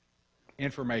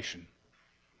information.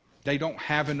 They don't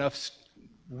have enough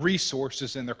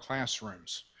resources in their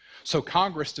classrooms. So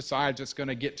Congress decides it's going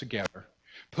to get together,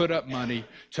 put up money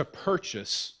to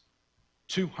purchase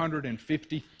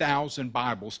 250,000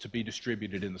 Bibles to be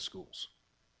distributed in the schools.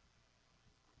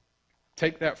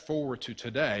 Take that forward to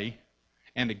today,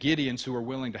 and the Gideons who are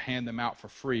willing to hand them out for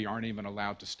free aren't even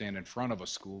allowed to stand in front of a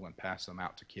school and pass them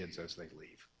out to kids as they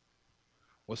leave.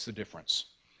 What's the difference?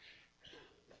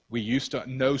 We used to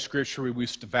know Scripture, we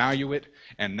used to value it,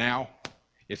 and now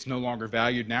it's no longer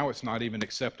valued. Now it's not even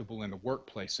acceptable in the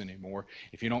workplace anymore.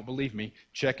 If you don't believe me,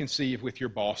 check and see with your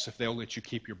boss if they'll let you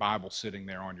keep your Bible sitting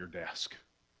there on your desk.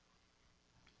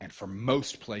 And for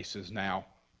most places now,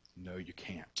 no, you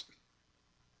can't.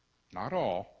 Not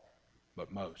all,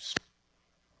 but most.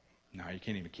 Now you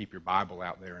can't even keep your Bible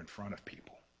out there in front of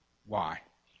people. Why?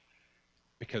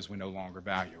 Because we no longer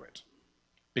value it.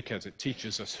 Because it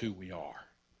teaches us who we are.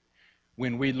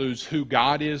 When we lose who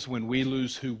God is, when we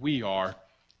lose who we are,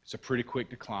 it's a pretty quick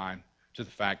decline to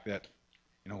the fact that,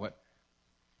 you know what,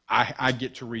 I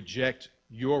get to reject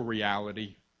your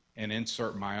reality and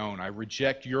insert my own. I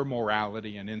reject your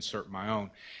morality and insert my own.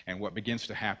 And what begins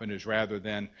to happen is rather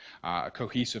than a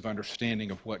cohesive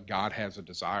understanding of what God has a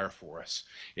desire for us,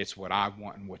 it's what I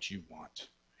want and what you want.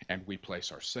 And we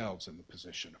place ourselves in the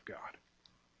position of God.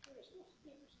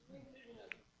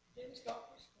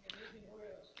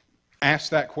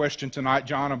 Ask that question tonight,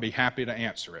 John. I'll be happy to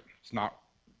answer it. It's not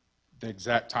the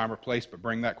exact time or place, but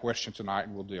bring that question tonight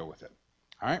and we'll deal with it.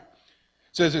 All right? It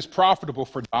says it's profitable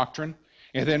for doctrine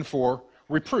and then for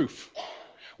reproof.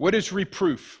 What is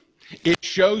reproof? It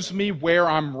shows me where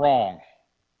I'm wrong.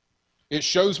 It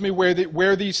shows me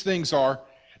where these things are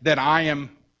that I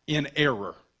am in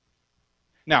error.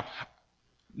 Now,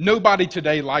 nobody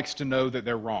today likes to know that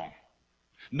they're wrong.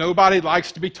 Nobody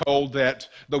likes to be told that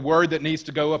the word that needs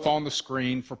to go up on the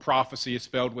screen for prophecy is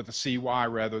spelled with a CY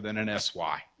rather than an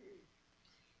SY.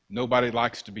 Nobody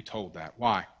likes to be told that.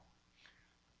 Why?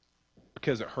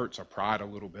 Because it hurts our pride a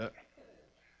little bit.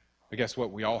 But guess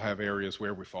what? We all have areas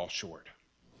where we fall short.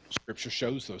 Scripture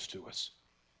shows those to us.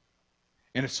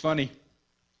 And it's funny,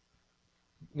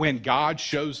 when God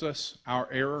shows us our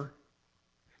error,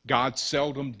 God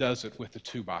seldom does it with a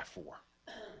 2x4.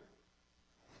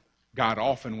 God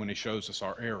often, when He shows us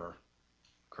our error,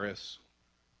 Chris,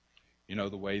 you know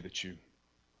the way that you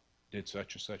did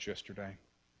such and such yesterday?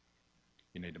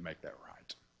 You need to make that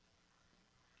right.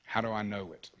 How do I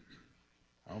know it?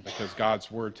 Oh, because God's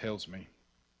Word tells me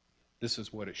this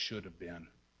is what it should have been.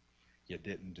 You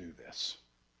didn't do this.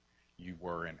 You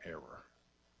were in error.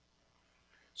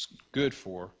 It's good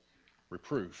for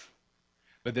reproof.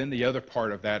 But then the other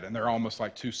part of that, and they're almost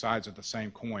like two sides of the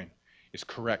same coin, is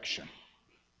correction.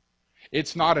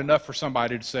 It's not enough for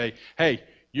somebody to say, hey,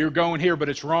 you're going here, but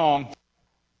it's wrong.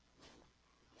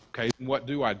 Okay, what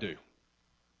do I do?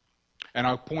 And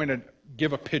I'll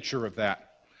give a picture of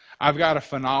that. I've got a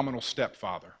phenomenal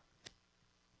stepfather,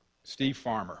 Steve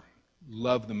Farmer.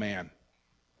 Love the man.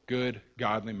 Good,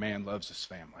 godly man, loves his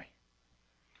family.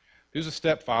 He was a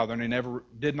stepfather, and he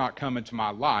did not come into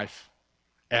my life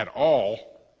at all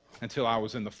until I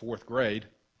was in the 4th grade.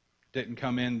 Didn't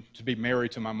come in to be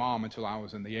married to my mom until I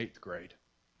was in the 8th grade.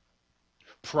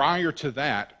 Prior to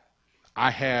that,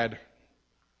 I had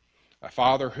a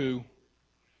father who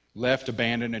left,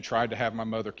 abandoned, and tried to have my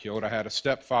mother killed. I had a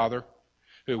stepfather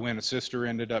who, when my sister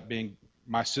ended up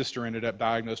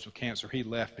diagnosed with cancer, he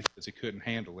left because he couldn't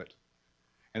handle it.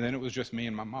 And then it was just me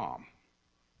and my mom.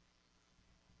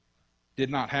 Did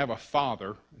not have a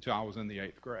father until I was in the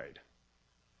 8th grade.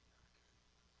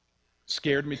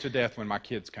 Scared me to death when my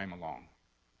kids came along.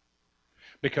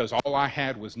 because all I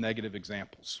had was negative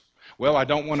examples. Well, I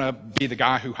don't want to be the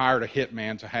guy who hired a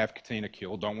hitman to have Katina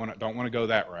killed. Don't want to go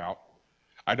that route.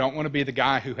 I don't want to be the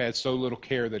guy who had so little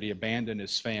care that he abandoned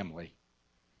his family.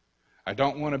 I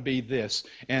don't want to be this.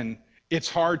 And it's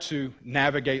hard to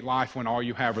navigate life when all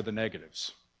you have are the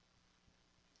negatives.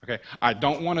 Okay, I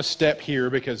don't want to step here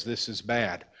because this is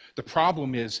bad. The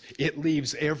problem is it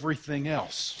leaves everything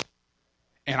else.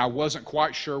 And I wasn't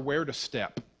quite sure where to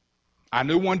step. I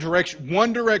knew one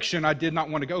direction I did not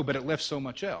want to go, but it left so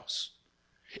much else.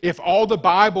 If all the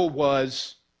Bible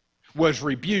was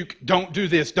rebuke, don't do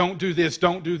this, don't do this,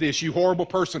 don't do this, you horrible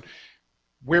person,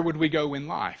 where would we go in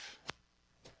life?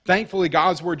 Thankfully,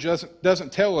 God's Word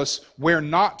doesn't tell us where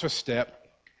not to step.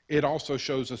 It also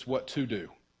shows us what to do.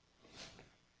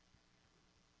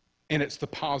 And it's the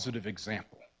positive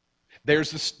example.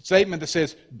 There's a statement that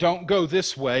says, don't go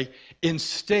this way,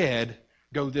 instead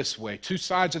go this way. Two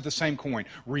sides of the same coin,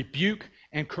 rebuke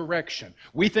and correction.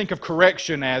 We think of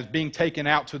correction as being taken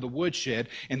out to the woodshed,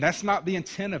 and that's not the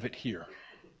intent of it here.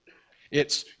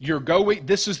 It's, you're going,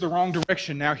 this is the wrong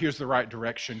direction, now here's the right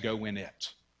direction, go in it.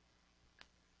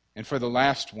 And for the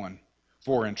last one,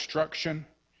 for instruction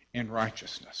in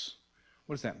righteousness.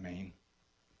 What does that mean?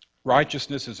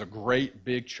 Righteousness is a great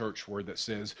big church word that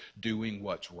says doing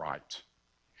what's right.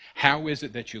 How is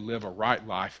it that you live a right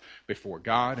life before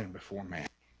God and before man?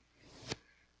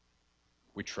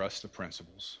 We trust the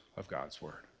principles of God's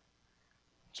Word.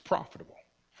 It's profitable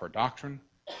for doctrine,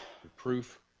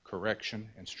 reproof, correction,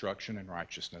 instruction, and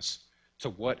righteousness. To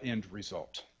what end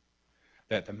result?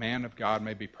 That the man of God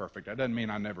may be perfect. That doesn't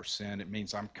mean I never sin. It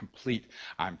means I'm complete.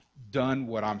 I've done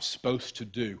what I'm supposed to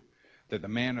do. That the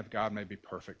man of God may be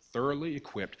perfect, thoroughly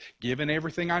equipped, given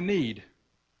everything I need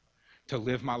to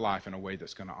live my life in a way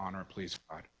that's going to honor and please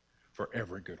God for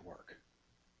every good work.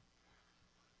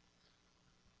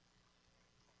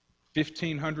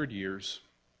 1,500 years,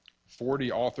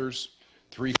 40 authors,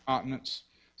 3 continents,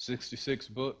 66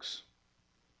 books,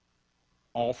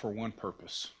 all for one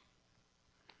purpose: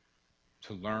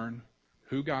 to learn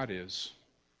who God is,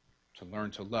 to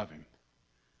learn to love Him,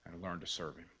 and to learn to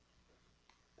serve Him.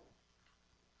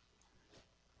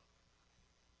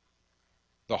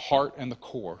 The heart and the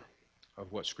core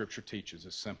of what Scripture teaches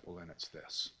is simple, and it's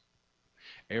this: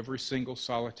 every single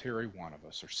solitary one of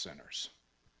us are sinners.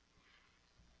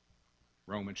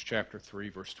 Romans chapter 3,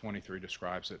 verse 23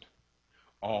 describes it.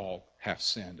 All have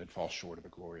sinned and fall short of the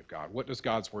glory of God. What does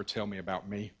God's Word tell me about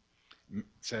me? It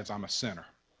says I'm a sinner.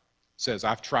 It says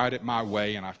I've tried it my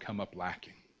way and I've come up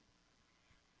lacking.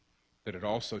 But it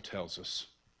also tells us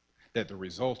that the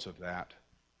result of that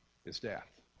is death.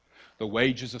 The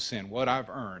wages of sin, what I've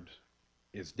earned,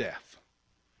 is death.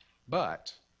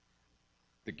 But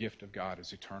the gift of God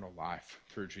is eternal life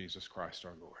through Jesus Christ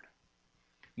our Lord.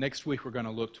 Next week, we're going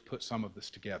to look to put some of this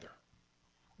together.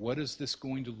 What is this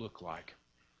going to look like?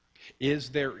 Is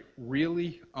there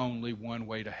really only one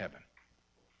way to heaven?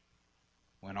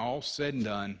 When all's said and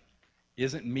done,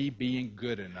 isn't me being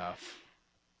good enough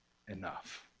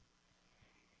enough?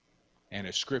 And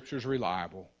if Scripture's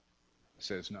reliable, it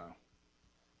says no.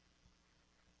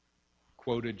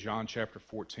 Quoted John chapter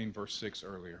 14, verse 6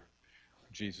 earlier.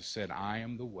 Jesus said, I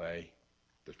am the way,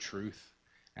 the truth,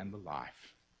 and the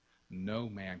life. No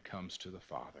man comes to the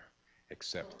Father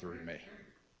except through me.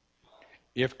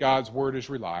 If God's Word is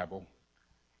reliable,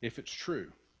 if it's true,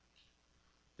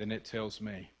 then it tells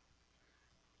me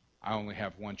I only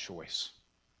have one choice.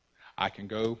 I can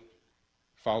go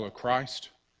follow Christ.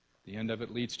 The end of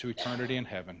it leads to eternity in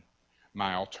heaven.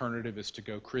 My alternative is to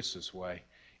go Chris's way,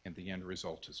 and the end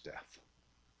result is death.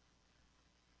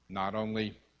 Not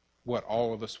only what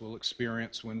all of us will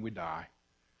experience when we die,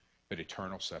 but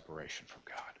eternal separation from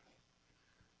God.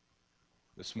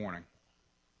 This morning,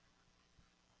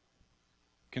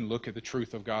 can look at the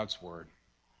truth of God's Word.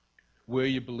 Will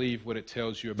you believe what it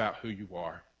tells you about who you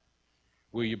are?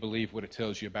 Will you believe what it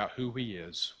tells you about who He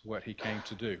is, what He came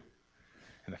to do,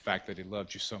 and the fact that He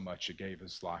loved you so much He gave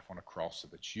His life on a cross so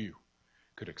that you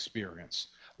could experience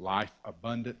life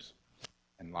abundant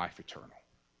and life eternal?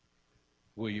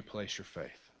 Will you place your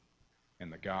faith in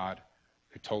the God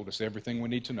who told us everything we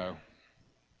need to know,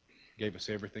 gave us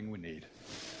everything we need,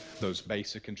 those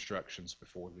basic instructions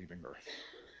before leaving earth?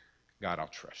 God, I'll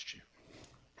trust you.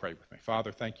 Pray with me.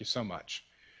 Father, thank you so much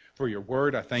for your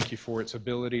word. I thank you for its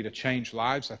ability to change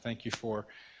lives. I thank you for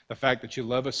the fact that you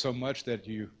love us so much that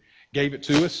you gave it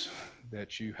to us,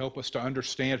 that you help us to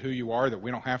understand who you are, that we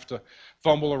don't have to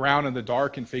fumble around in the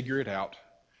dark and figure it out.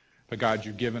 But God,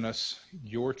 you've given us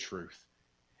your truth.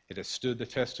 It has stood the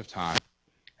test of time.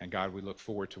 And God, we look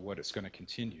forward to what it's going to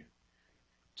continue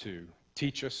to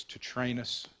teach us, to train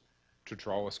us, to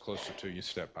draw us closer to you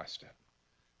step by step.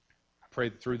 I pray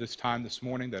that through this time this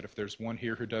morning that if there's one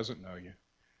here who doesn't know you,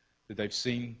 that they've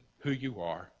seen who you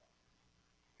are,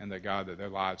 and that, God, that their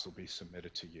lives will be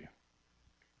submitted to you.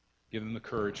 Give them the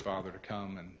courage, Father, to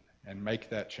come and make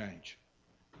that change.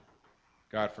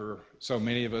 God, for so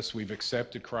many of us, we've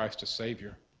accepted Christ as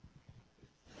Savior,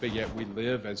 but yet we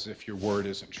live as if your word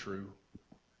isn't true.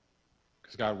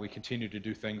 Because, God, we continue to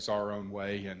do things our own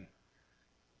way and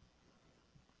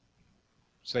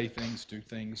say things, do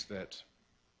things that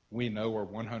we know are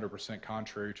 100%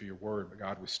 contrary to your word, but,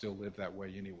 God, we still live that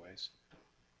way anyways.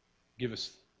 Give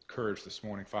us courage this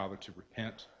morning, Father, to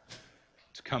repent,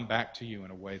 to come back to you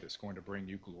in a way that's going to bring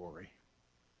you glory.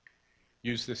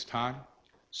 Use this time.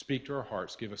 Speak to our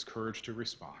hearts. Give us courage to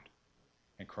respond.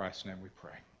 In Christ's name we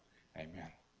pray.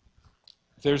 Amen.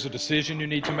 If there's a decision you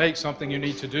need to make, something you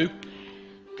need to do,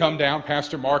 come down.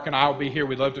 Pastor Mark and I will be here.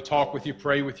 We'd love to talk with you,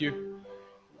 pray with you.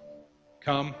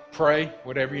 Come, pray,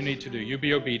 whatever you need to do. You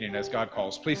be obedient as God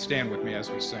calls. Please stand with me as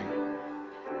we sing.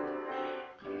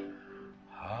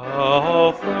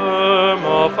 How firm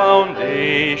a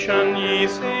foundation, ye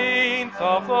saints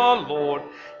of the Lord,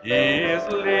 is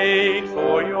laid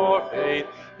for your faith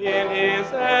in his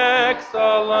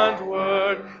excellent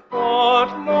word.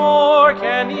 What more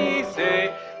can he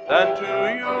say than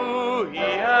to you he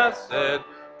has said?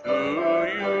 To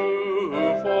you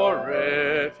who for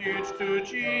refuge to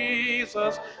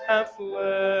Jesus have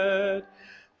fled.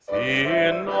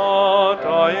 Fear not,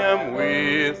 I am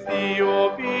with thee,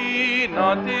 O be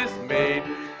not dismayed,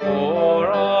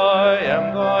 for I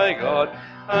am thy God,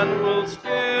 and will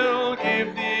still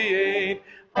give thee aid.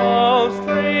 I'll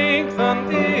strengthen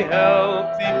thee,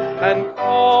 help thee, and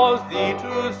cause thee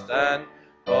to stand,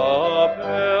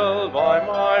 upheld by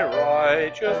my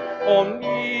righteous,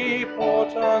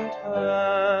 omnipotent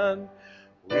hand.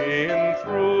 When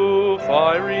through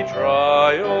fiery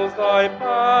trials thy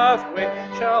pathway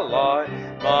shall lie,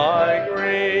 my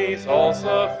grace all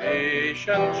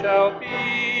sufficient shall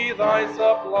be thy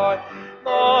supply.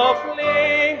 The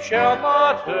flame shall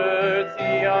not hurt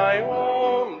thee, I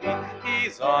only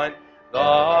design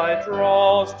thy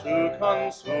dross to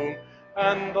consume,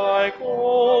 and thy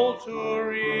gold to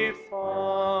refine.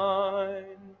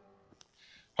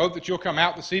 Hope that you'll come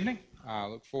out this evening.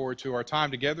 Look forward to our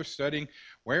time together studying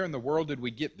where in the world did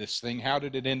we get this thing? How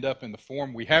did it end up in the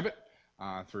form we have it?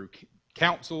 Through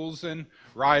councils and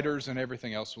writers and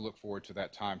everything else. We'll look forward to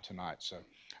that time tonight. So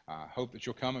hope that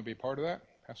you'll come and be part of that.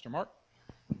 Pastor Mark,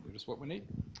 give us what we need.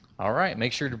 All right.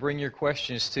 Make sure to bring your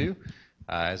questions too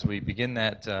as we begin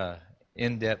that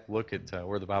in-depth look at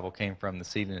where the Bible came from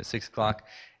this evening at 6 o'clock.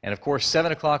 And, of course,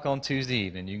 7 o'clock on Tuesday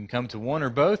evening. You can come to one or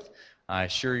both. I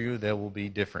assure you they will be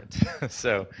different.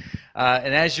 So,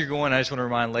 and as you're going, I just want to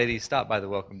remind ladies, stop by the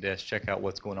welcome desk, check out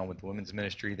what's going on with the women's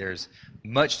ministry. There's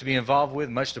much to be involved with,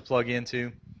 much to plug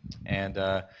into, and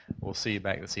we'll see you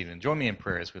back this evening. Join me in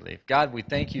prayer as we leave. God, we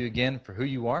thank you again for who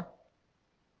you are,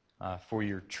 for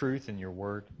your truth and your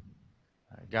word.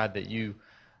 God, that you,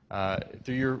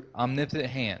 through your omnipotent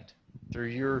hand, through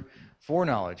your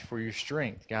foreknowledge, for your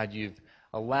strength, God, you've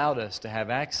allowed us to have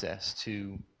access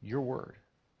to your word,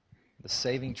 the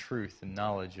saving truth and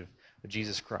knowledge of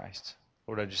Jesus Christ.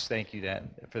 Lord, I just thank you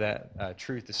for that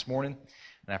truth this morning.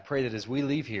 And I pray that as we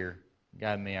leave here,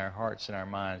 God, may our hearts and our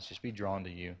minds just be drawn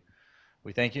to you.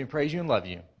 We thank you and praise you and love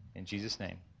you. In Jesus'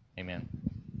 name, amen.